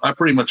 So I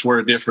pretty much wear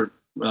a different,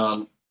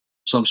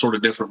 some sort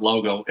of different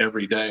logo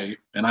every day.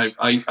 And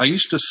I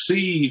used to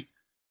see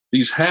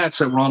these hats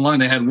that were online.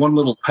 They had one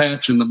little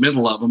patch in the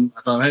middle of them.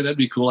 I thought, hey, that'd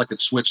be cool. I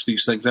could switch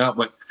these things out.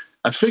 But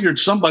I figured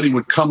somebody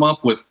would come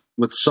up with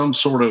some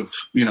sort of,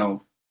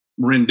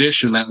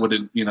 rendition that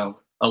would,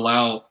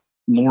 allow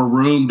more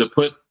room to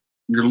put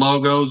your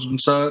logos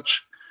and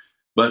such.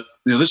 But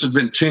this has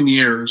been 10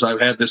 years.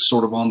 I've had this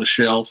sort of on the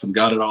shelf and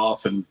got it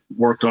off and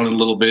worked on it a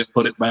little bit,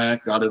 put it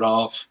back, got it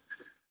off.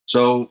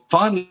 So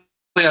finally,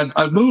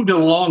 I've moved it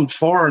along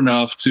far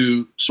enough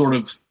to sort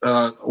of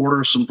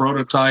order some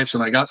prototypes,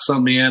 and I got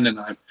some in, and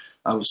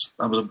I was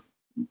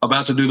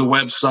about to do the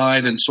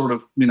website and sort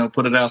of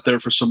put it out there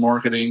for some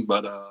marketing,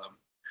 but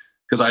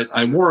because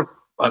I work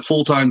a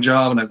full-time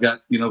job and I've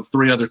got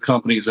 3 other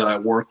companies that I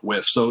work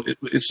with, so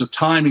it's a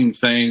timing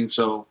thing.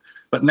 So.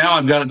 But now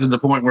I've got it to the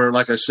point where,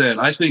 like I said,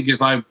 I think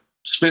if I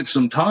spent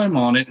some time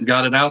on it and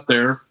got it out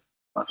there,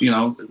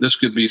 this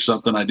could be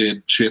something I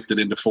did, shifted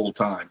into full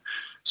time.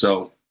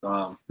 So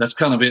that's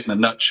kind of it in a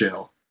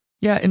nutshell.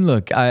 Yeah, and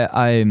look,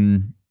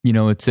 I'm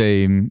it's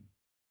a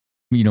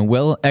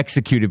well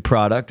executed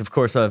product. Of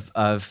course,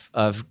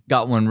 I've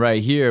got one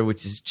right here,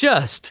 which is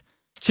just.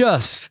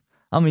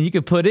 I mean, you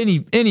could put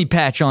any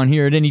patch on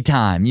here at any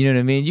time. You know what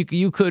I mean?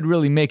 You could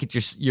really make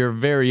it your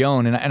very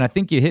own. And I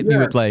think you hit me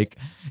with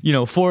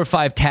 4 or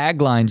 5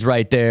 taglines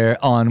right there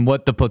on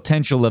what the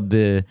potential of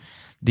the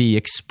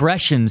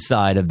expression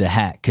side of the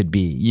hat could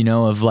be.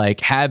 Of like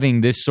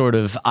having this sort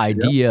of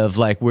idea of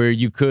like where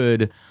you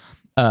could,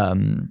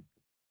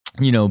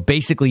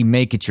 basically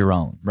make it your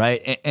own,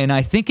 right? And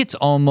I think it's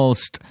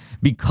almost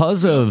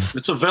because of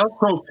it's a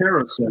Velcro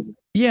carousel.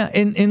 Yeah,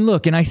 and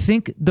look, and I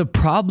think the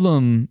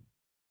problem,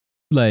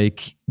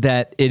 like,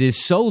 that it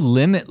is so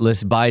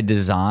limitless by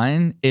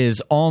design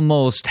is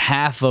almost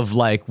half of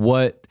like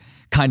what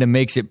kind of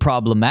makes it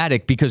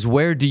problematic, because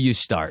where do you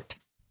start,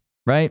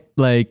 right?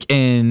 Like,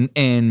 and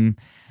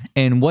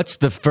what's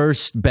the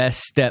first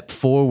best step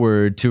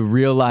forward to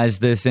realize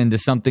this into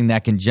something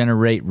that can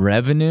generate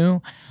revenue,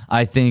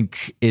 I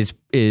think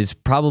is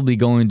probably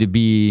going to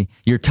be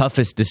your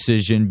toughest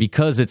decision,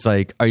 because it's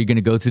like, are you going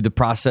to go through the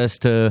process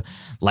to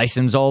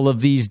license all of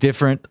these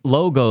different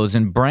logos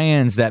and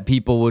brands that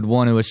people would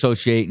want to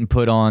associate and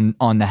put on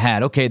the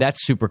hat? Okay,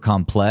 that's super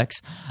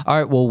complex. All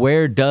right, well,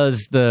 where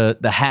does the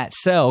hat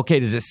sell? Okay,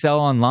 does it sell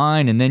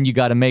online? And then you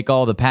got to make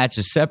all the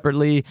patches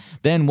separately.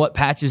 Then what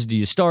patches do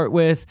you start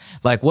with?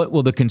 Like, what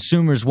will the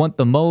consumers want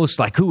the most?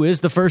 Like, who is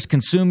the first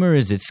consumer?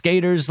 Is it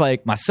skaters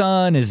like my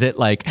son? Is it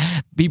like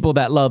people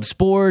that love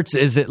sports?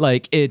 Is it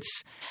like,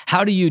 it's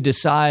how do you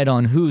decide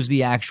on who's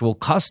the actual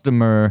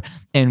customer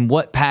and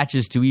what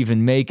patches to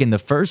even make in the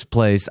first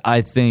place?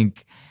 I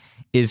think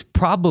is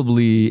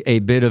probably a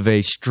bit of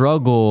a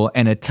struggle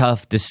and a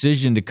tough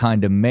decision to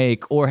kind of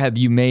make. Or have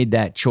you made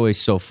that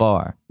choice so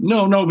far?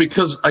 No,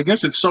 because I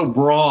guess it's so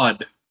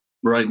broad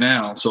right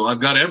now. So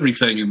I've got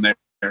everything in there,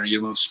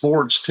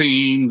 sports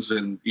teams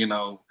and,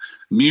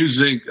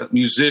 music,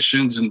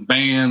 musicians and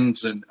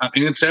bands. And I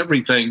mean, it's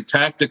everything,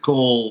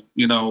 tactical,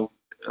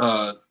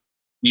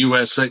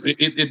 USA.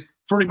 It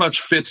pretty much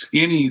fits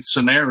any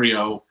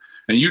scenario,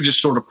 and you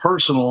just sort of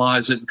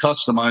personalize it and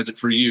customize it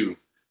for you.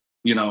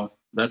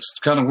 That's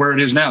kind of where it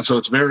is now. So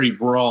it's very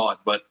broad,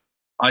 but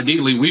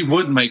ideally we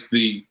would make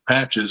the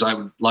patches. I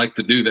would like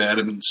to do that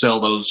and then sell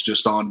those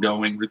just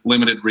ongoing,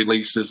 limited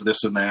releases,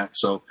 this and that.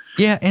 So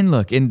yeah, and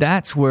look, and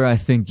that's where I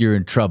think you're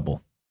in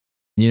trouble.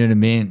 You know what I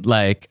mean?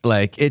 Like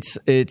it's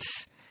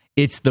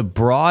the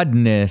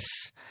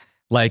broadness,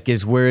 like,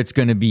 is where it's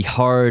going to be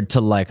hard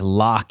to like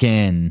lock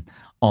in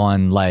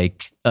on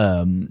like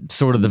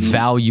sort of the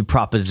value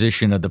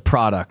proposition of the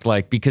product,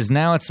 like, because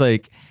now it's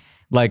like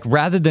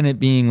rather than it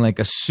being like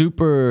a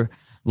super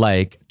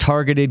like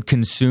targeted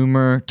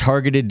consumer,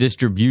 targeted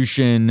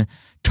distribution,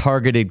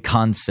 targeted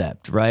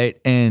concept, right?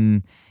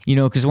 And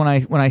because when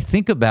I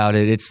think about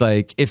it, it's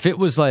like if it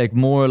was like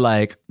more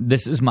like,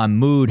 this is my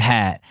mood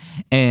hat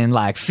and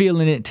like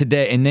feeling it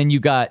today, and then you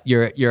got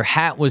your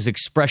hat was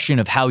expression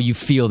of how you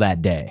feel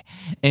that day,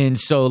 and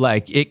so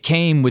like it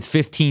came with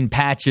 15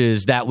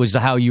 patches that was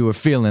how you were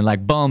feeling,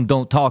 like bum,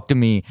 don't talk to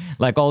me,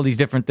 like all these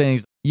different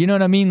things. You know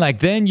what I mean? Like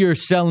then you're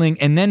selling,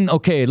 and then,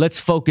 okay, let's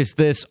focus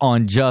this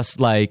on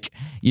just like,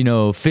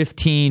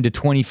 15 to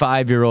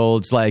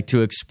 25-year-olds, like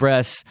to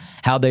express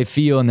how they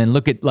feel, and then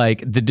look at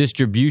like the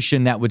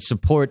distribution that would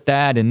support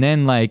that. And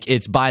then like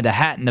it's buy the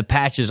hat and the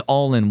patches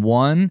all in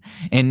one.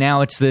 And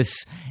now it's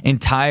this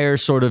entire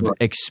sort of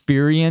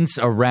experience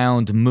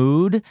around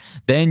mood.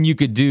 Then you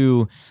could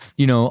do,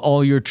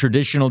 all your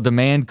traditional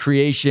demand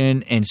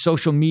creation and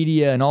social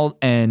media and all,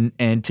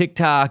 and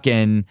TikTok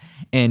and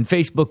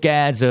Facebook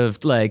ads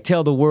of like,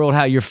 tell the world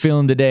how you're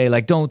feeling today.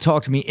 Like, don't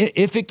talk to me.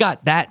 If it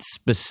got that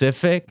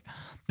specific,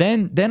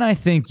 then I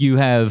think you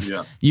have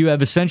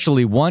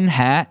essentially one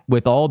hat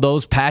with all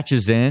those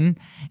patches in,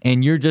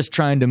 and you're just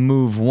trying to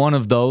move one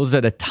of those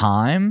at a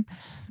time.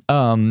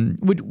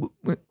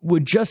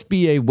 Would just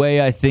be a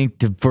way, I think,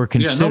 for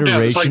consideration. Yeah, no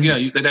doubt. It's like,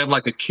 they'd have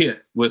like a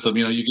kit with them.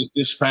 You get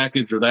this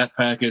package or that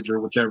package or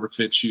whichever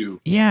fits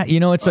you. Yeah,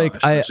 it's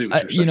like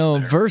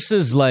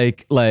versus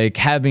like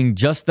having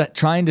just that,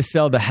 trying to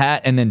sell the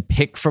hat and then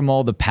pick from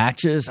all the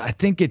patches. I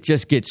think it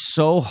just gets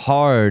so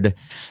hard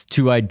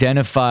to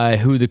identify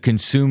who the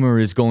consumer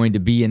is going to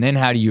be, and then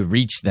how do you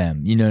reach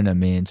them? You know what I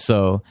mean?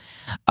 So,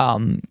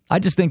 I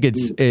just think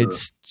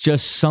it's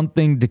just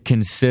something to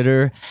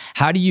consider.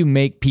 How do you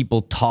make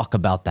people talk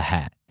about the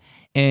hat?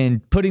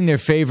 And putting their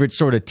favorite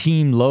sort of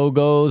team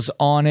logos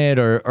on it,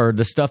 or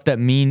the stuff that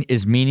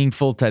is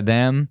meaningful to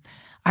them.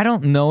 I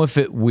don't know if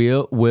it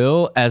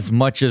will as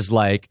much as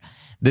like,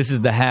 this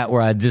is the hat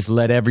where I just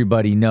let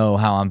everybody know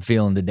how I'm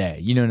feeling today.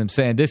 You know what I'm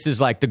saying? This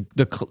is like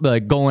the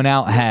going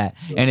out hat,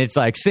 and it's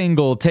like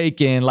single,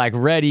 taken, like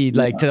ready,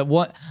 like to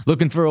what,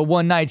 looking for a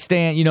one night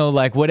stand.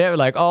 Like whatever,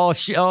 like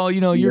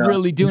you're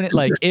really doing it.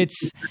 Like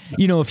it's,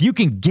 if you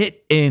can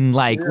get in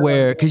like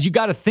where, because you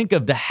got to think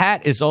of the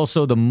hat is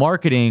also the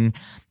marketing,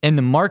 and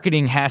the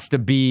marketing has to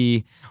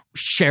be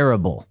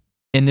shareable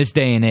in this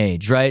day and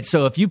age, right?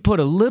 So if you put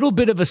a little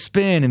bit of a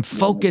spin and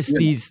focus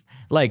these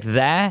like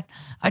that,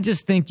 I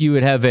just think you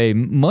would have a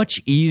much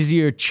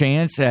easier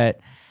chance at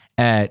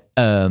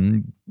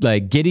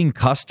like getting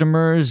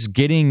customers,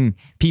 getting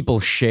people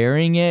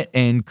sharing it,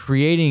 and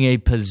creating a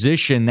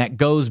position that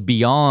goes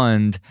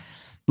beyond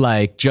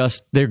like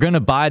just they're going to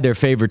buy their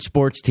favorite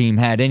sports team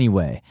hat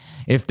anyway.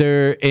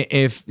 For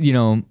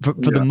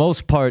the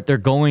most part, they're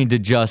going to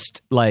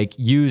just like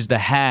use the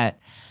hat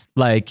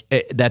like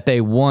that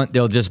they want,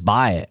 they'll just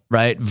buy it,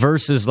 right?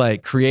 Versus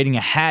like creating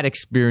a hat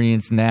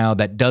experience now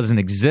that doesn't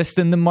exist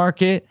in the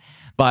market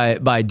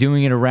by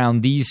doing it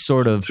around these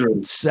sort of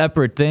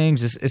separate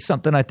things is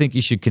something I think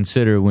you should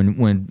consider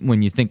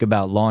when you think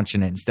about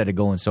launching it instead of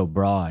going so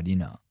broad,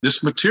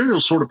 This material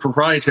is sort of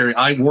proprietary.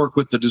 I work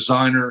with the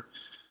designer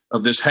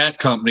of this hat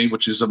company,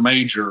 which is a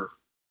major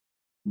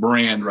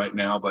brand right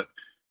now, but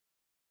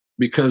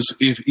because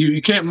if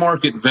you can't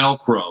market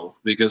Velcro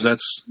because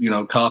that's,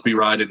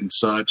 copyrighted and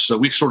such. So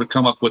we sort of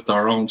come up with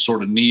our own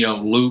sort of neo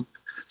loop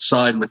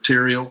side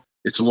material.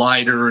 It's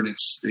lighter and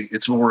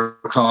it's more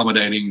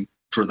accommodating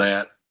for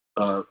that.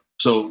 The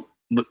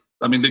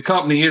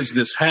company is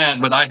this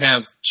hat, but I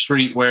have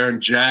streetwear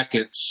and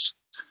jackets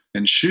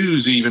and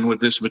shoes even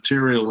with this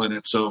material in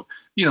it. So,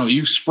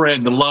 you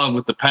spread the love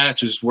with the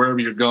patches wherever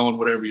you're going,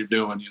 whatever you're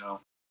doing,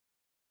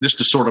 just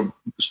to sort of,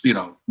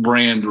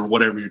 brand or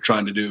whatever you're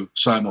trying to do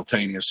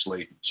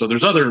simultaneously. So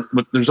there's other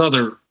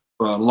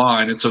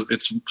line. It's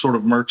sort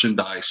of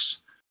merchandise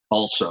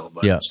also,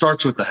 but it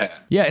starts with the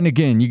hat. Yeah. And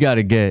again,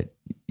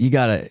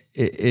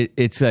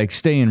 it's like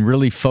staying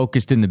really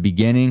focused in the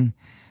beginning,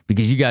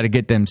 because you got to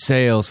get them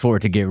sales for it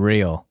to get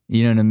real.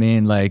 You know what I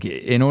mean? Like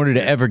in order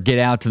to ever get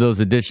out to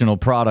those additional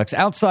products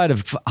outside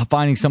of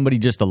finding somebody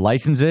just to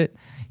license it,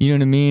 you know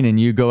what I mean? And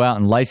you go out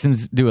and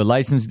do a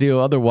license deal.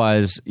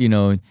 Otherwise,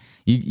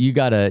 you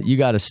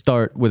gotta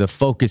start with a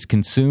focused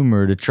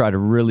consumer to try to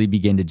really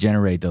begin to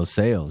generate those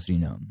sales,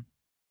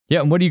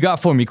 Yeah. And what do you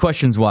got for me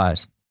questions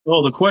wise?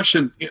 Well, the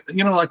question,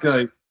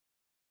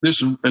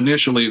 this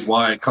initially is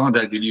why I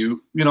contacted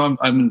you.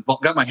 I'm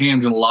got my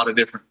hands in a lot of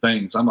different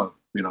things. I'm a,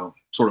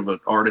 sort of an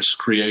artist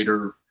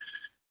creator.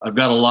 I've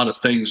got a lot of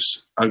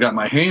things I've got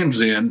my hands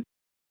in.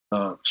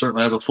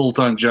 Certainly I have a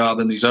full-time job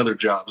and these other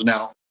jobs.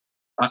 Now,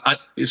 I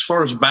as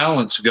far as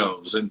balance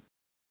goes, and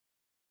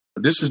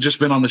this has just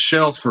been on the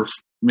shelf for,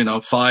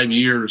 5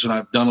 years, and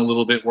I've done a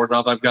little bit work.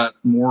 I've got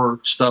more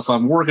stuff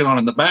I'm working on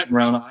in the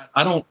background.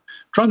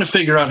 Trying to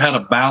figure out how to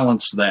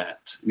balance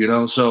that,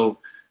 so,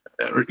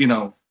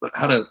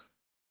 how to,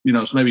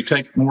 so maybe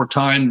take more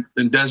time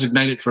and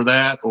designate it for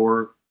that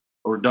or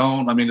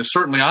don't. I mean,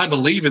 certainly I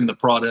believe in the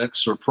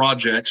products or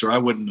projects, or I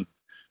wouldn't have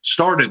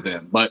started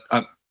them, but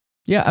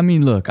yeah, I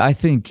mean, look, I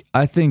think,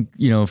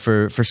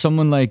 for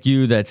someone like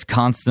you that's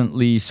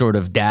constantly sort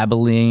of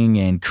dabbling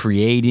and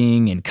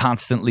creating and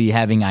constantly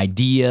having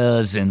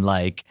ideas and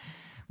like,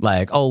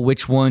 oh,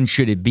 which one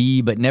should it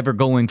be, but never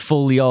going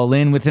fully all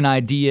in with an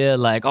idea.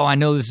 Like, oh, I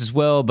know this as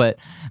well, but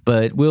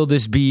will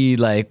this be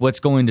like what's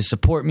going to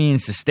support me and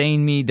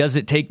sustain me? Does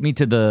it take me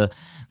to the,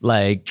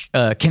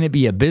 can it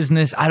be a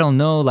business? I don't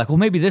know. Like, well,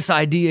 maybe this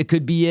idea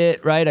could be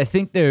it, right? I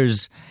think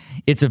there's,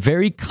 it's a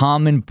very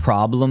common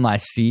problem I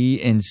see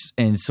in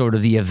sort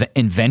of the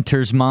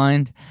inventor's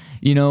mind,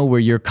 you know, where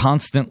you're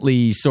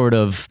constantly sort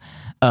of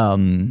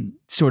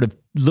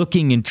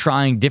looking and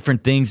trying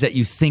different things that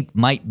you think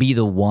might be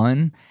the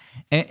one.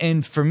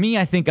 And for me,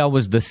 I think I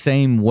was the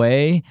same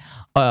way,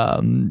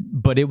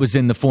 but it was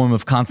in the form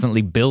of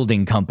constantly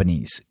building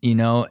companies, you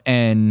know,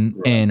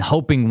 and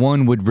hoping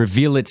one would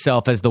reveal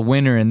itself as the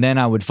winner, and then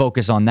I would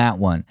focus on that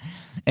one.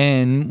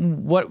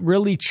 And what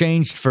really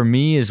changed for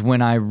me is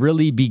when I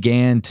really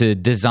began to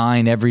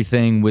design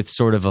everything with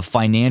sort of a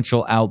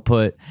financial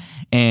output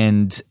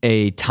and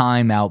a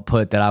time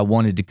output that I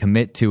wanted to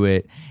commit to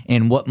it,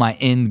 and what my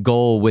end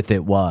goal with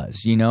it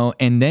was, you know,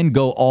 and then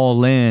go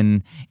all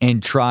in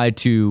and try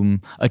to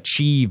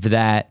achieve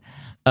that,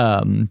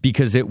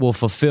 because it will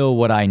fulfill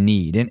what I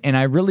need. And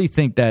I really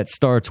think that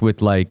starts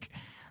with like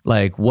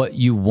what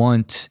you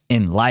want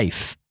in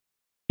life.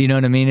 You know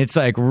what I mean? It's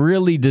like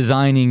really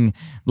designing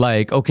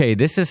like, okay,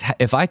 this is,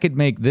 if I could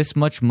make this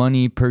much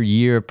money per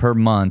year, per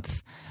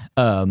month,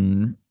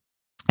 and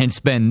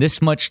spend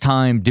this much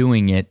time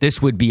doing it,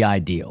 this would be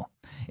ideal.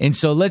 And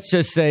so let's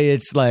just say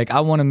it's like, I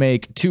want to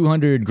make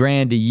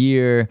 $200,000 a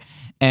year,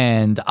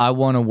 and I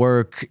want to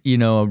work, you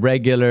know, a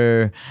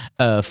regular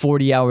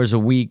 40 hours a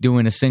week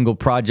doing a single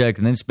project,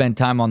 and then spend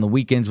time on the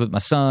weekends with my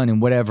son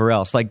and whatever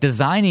else. Like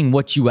designing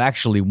what you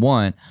actually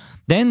want,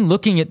 then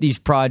looking at these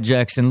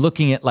projects and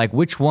looking at like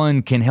which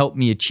one can help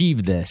me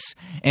achieve this,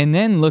 and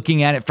then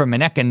looking at it from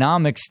an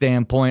economic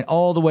standpoint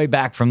all the way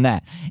back from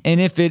that. And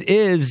if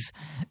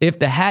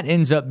the hat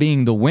ends up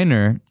being the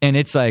winner, and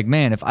it's like,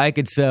 man, if I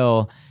could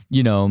sell,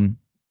 you know,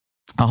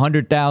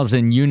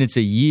 100,000 units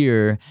a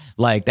year,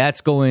 like that's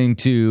going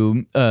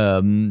to,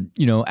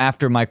 you know,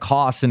 after my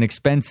costs and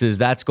expenses,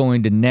 that's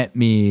going to net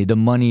me the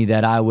money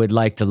that I would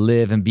like to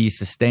live and be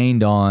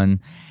sustained on.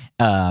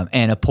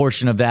 And a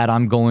portion of that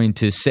I'm going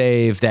to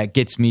save that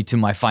gets me to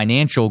my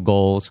financial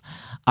goals.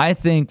 I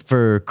think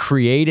for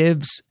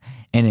creatives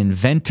and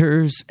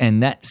inventors,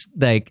 and that's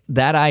like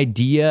that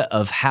idea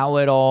of how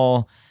it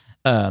all,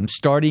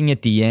 starting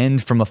at the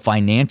end from a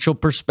financial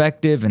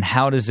perspective, and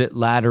how does it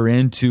ladder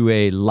into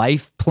a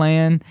life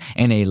plan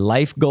and a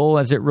life goal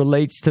as it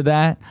relates to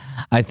that,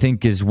 I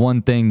think is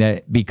one thing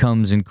that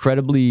becomes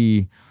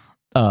incredibly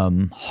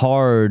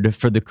hard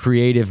for the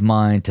creative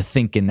mind to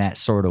think in that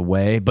sort of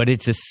way. But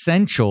it's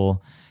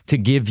essential to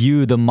give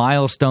you the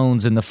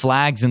milestones and the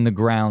flags in the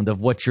ground of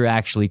what you're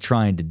actually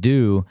trying to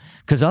do,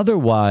 because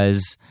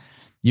otherwise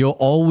you'll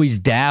always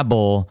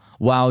dabble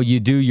while you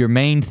do your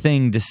main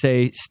thing to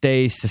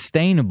stay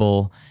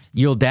sustainable.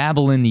 You'll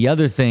dabble in the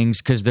other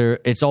things because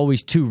it's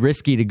always too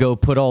risky to go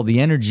put all the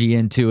energy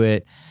into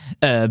it,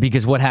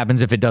 because what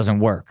happens if it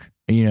doesn't work?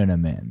 You know what I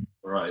mean?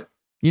 Right.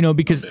 You know,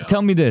 because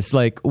tell me this,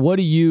 like,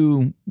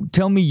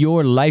 tell me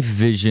your life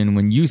vision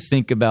when you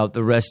think about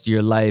the rest of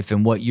your life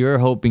and what you're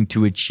hoping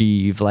to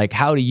achieve. Like,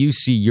 how do you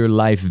see your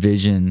life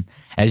vision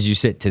as you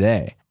sit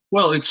today?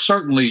 Well, it's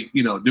certainly,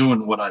 you know,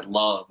 doing what I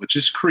love, which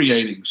is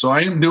creating. So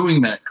I am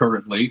doing that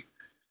currently.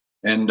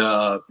 And,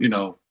 you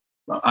know,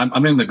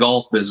 I'm in the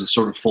golf business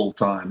sort of full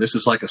time. This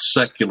is like a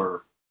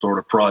secular sort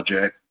of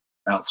project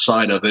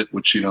outside of it,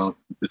 which, you know,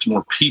 it's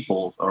more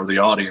people are the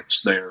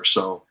audience there.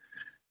 So,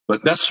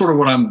 but that's sort of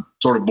what I'm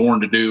sort of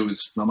born to do.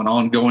 Is I'm an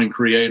ongoing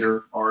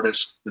creator,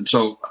 artist. And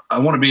so I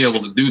want to be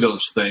able to do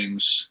those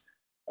things,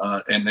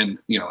 and then,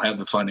 you know, have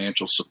the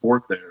financial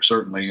support there,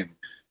 certainly. And,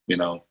 you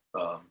know,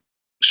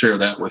 share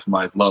that with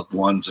my loved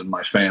ones and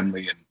my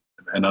family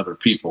and other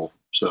people.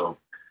 So,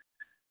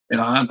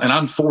 and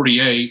I'm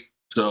 48.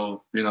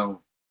 So, you know,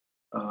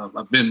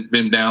 I've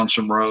been down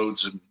some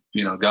roads and,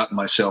 you know, gotten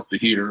myself to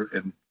here,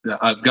 and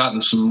I've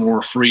gotten some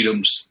more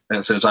freedoms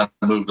as I've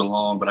moved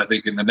along. But I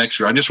think in the next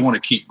year, I just want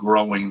to keep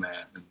growing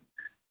that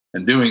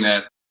and doing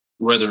that,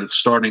 whether it's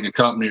starting a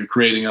company or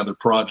creating other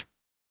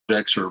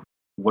projects or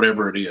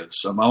whatever it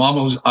is. I'm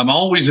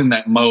always in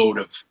that mode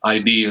of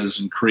ideas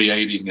and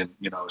creating, and,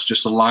 you know, it's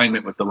just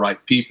alignment with the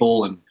right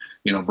people and,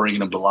 you know, bringing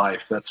them to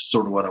life. That's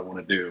sort of what I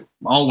want to do.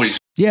 I'm always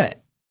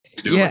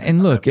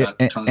and look, and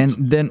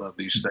then of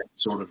these things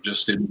sort of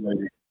just in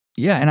way.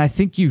 Yeah, and I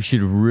think you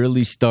should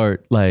really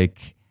start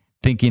like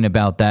thinking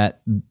about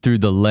that through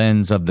the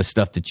lens of the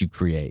stuff that you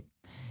create.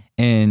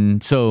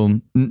 And so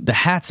the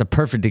hat's a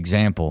perfect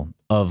example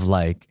of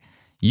like,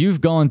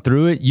 you've gone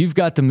through it, you've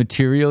got the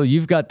material,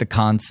 you've got the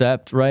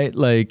concept, right?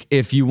 Like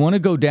if you want to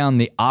go down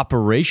the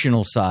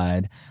operational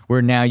side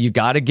where now you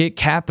got to get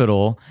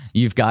capital,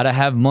 you've got to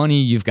have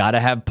money, you've got to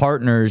have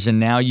partners, and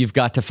now you've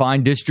got to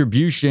find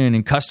distribution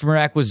and customer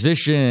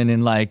acquisition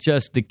and like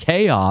just the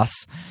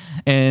chaos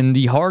and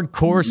the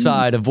hardcore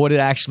side of what it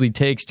actually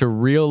takes to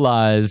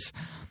realize,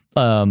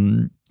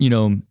 you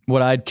know,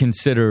 what I'd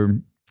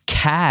consider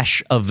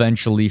cash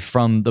eventually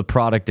from the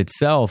product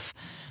itself.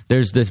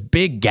 There's this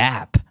big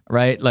gap,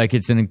 right? Like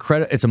it's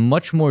a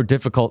much more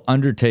difficult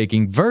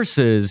undertaking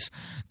versus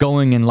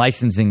going and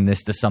licensing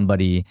this to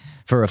somebody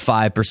for a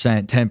 5%,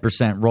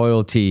 10%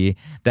 royalty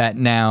that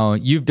now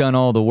you've done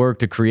all the work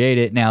to create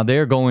it. Now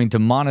they're going to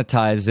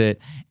monetize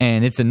it,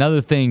 and it's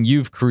another thing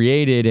you've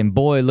created. And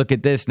boy, look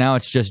at this. Now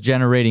it's just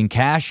generating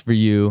cash for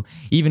you,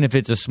 even if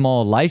it's a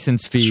small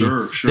license fee.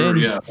 Sure,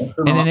 yeah.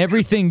 And then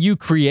everything you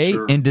create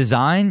and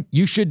design,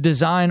 you should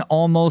design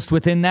almost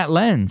within that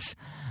lens.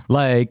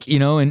 Like, you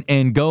know,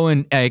 and go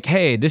and like,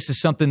 hey, this is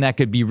something that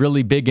could be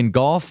really big in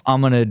golf.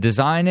 I'm going to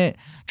design it,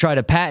 try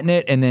to patent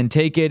it, and then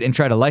take it and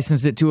try to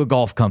license it to a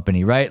golf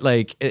company, right?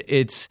 Like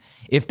it's,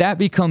 if that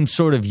becomes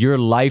sort of your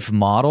life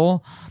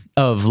model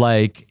of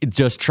like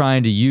just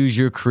trying to use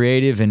your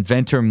creative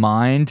inventor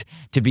mind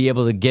to be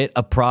able to get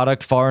a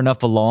product far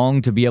enough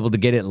along to be able to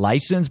get it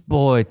licensed,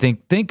 boy,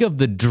 think of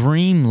the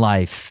dream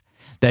life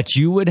that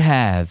you would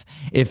have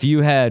if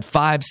you had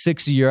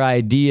 5-6 of your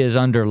ideas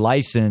under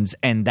license,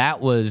 and that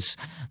was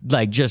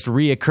like just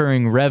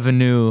reoccurring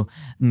revenue,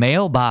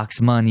 mailbox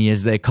money,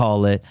 as they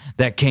call it,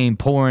 that came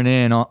pouring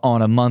in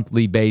on a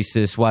monthly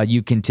basis while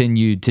you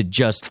continued to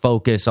just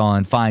focus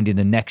on finding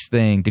the next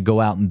thing to go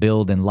out and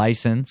build and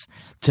license.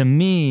 To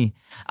me,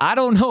 I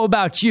don't know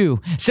about you,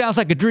 sounds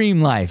like a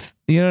dream life.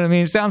 You know what I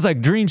mean? Sounds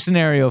like dream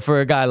scenario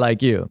for a guy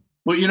like you.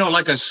 Well, you know,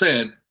 like I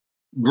said,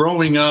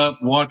 growing up,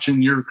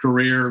 watching your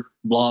career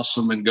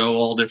blossom and go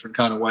all different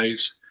kind of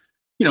ways.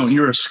 You know,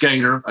 you're a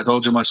skater. I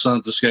told you my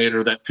son's a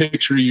skater. That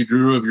picture you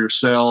drew of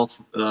yourself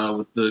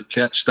with the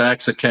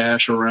stacks of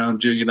cash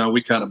around you, you know,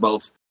 we kind of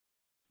both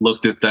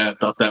looked at that,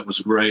 thought that was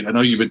great. I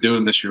know you've been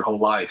doing this your whole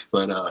life,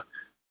 but,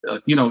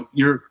 you know,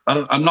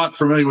 I'm not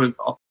familiar with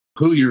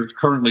who you're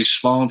currently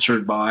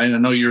sponsored by. And I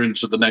know you're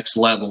into the next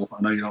level.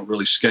 I know you don't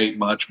really skate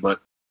much,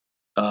 but,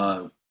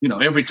 you know,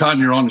 every time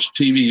you're on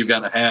TV, you've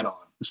got a hat on.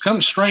 It's kind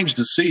of strange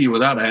to see you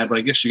without a hat, but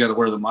I guess you got to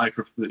wear the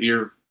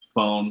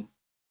earphone.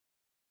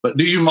 But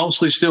do you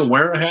mostly still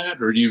wear a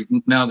hat, or do you,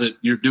 now that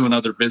you're doing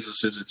other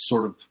businesses, it's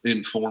sort of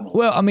informal?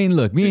 Well, I mean,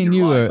 look, me and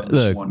you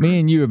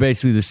are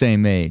basically the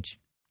same age.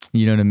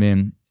 You know what I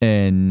mean?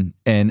 And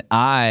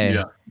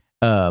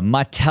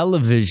my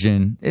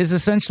television is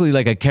essentially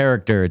like a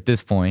character at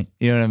this point.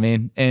 You know what I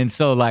mean? And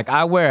so like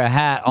I wear a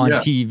hat on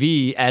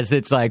TV as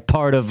it's like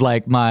part of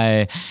like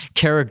my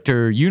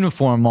character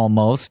uniform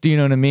almost. You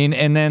know what I mean?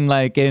 And then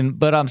like,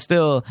 but I'm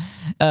still,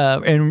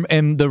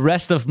 and the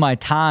rest of my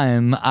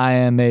time, I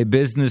am a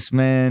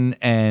businessman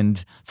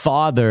and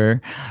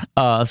father.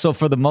 So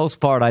for the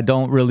most part, I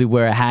don't really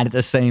wear a hat at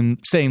the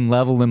same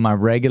level in my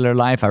regular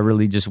life. I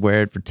really just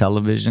wear it for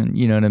television.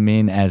 You know what I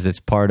mean? As it's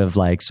part of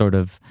like sort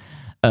of,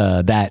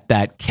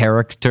 that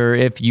character,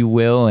 if you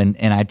will, and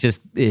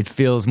it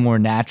feels more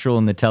natural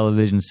in the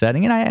television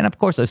setting, and of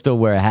course I still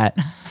wear a hat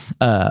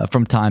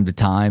from time to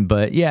time,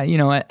 but yeah, you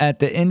know, at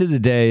the end of the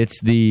day, it's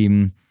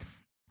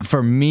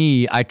for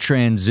me, I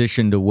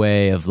transitioned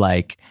away of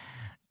like,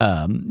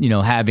 you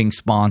know, having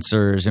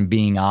sponsors and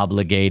being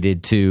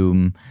obligated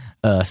to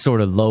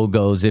sort of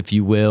logos, if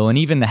you will. And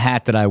even the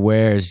hat that I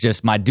wear is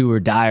just my do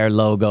or die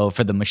logo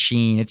for the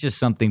machine. It's just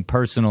something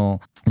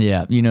personal.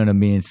 Yeah, you know what I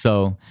mean?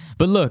 So,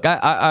 but look,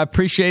 I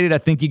appreciate it. I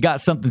think you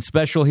got something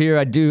special here.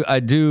 I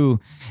do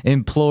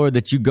implore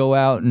that you go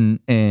out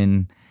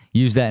and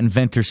use that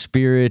inventor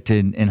spirit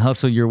and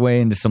hustle your way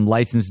into some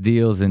license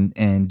deals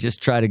and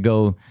just try to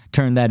go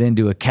turn that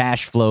into a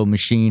cash flow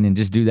machine and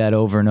just do that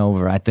over and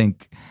over. I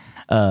think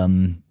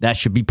that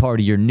should be part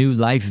of your new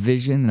life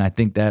vision, and I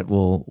think that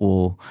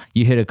will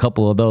you hit a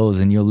couple of those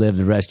and you'll live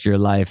the rest of your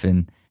life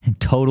in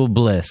total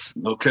bliss.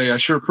 Okay, I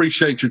sure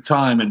appreciate your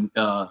time and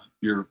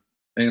your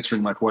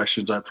answering my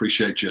questions. I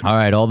appreciate you. All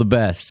right, all the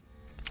best.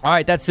 All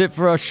right, that's it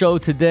for our show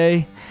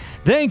today.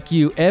 Thank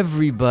you,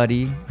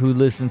 everybody who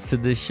listens to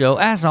this show.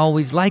 As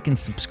always, like and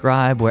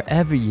subscribe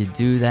wherever you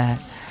do that.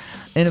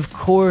 And of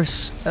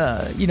course,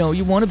 you know,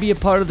 you want to be a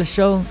part of the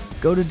show,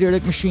 go to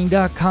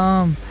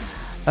DeerDickMachine.com.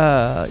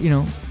 You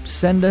know,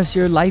 send us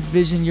your life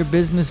vision, your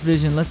business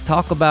vision. Let's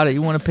talk about it.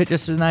 You want to pitch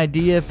us an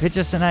idea? Pitch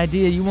us an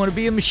idea. You want to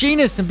be a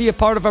machinist and be a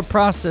part of our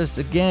process?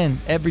 Again,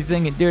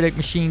 everything at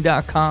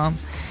DeerDickMachine.com.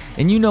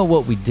 And you know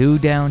what we do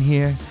down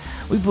here.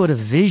 We put a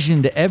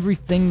vision to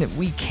everything that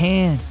we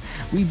can.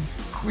 We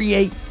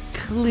create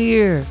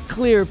clear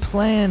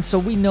plans so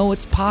we know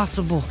it's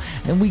possible.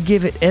 And we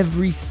give it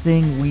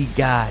everything we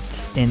got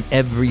in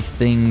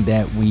everything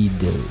that we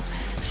do.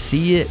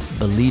 See it,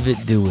 believe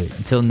it, do it.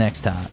 Until next time.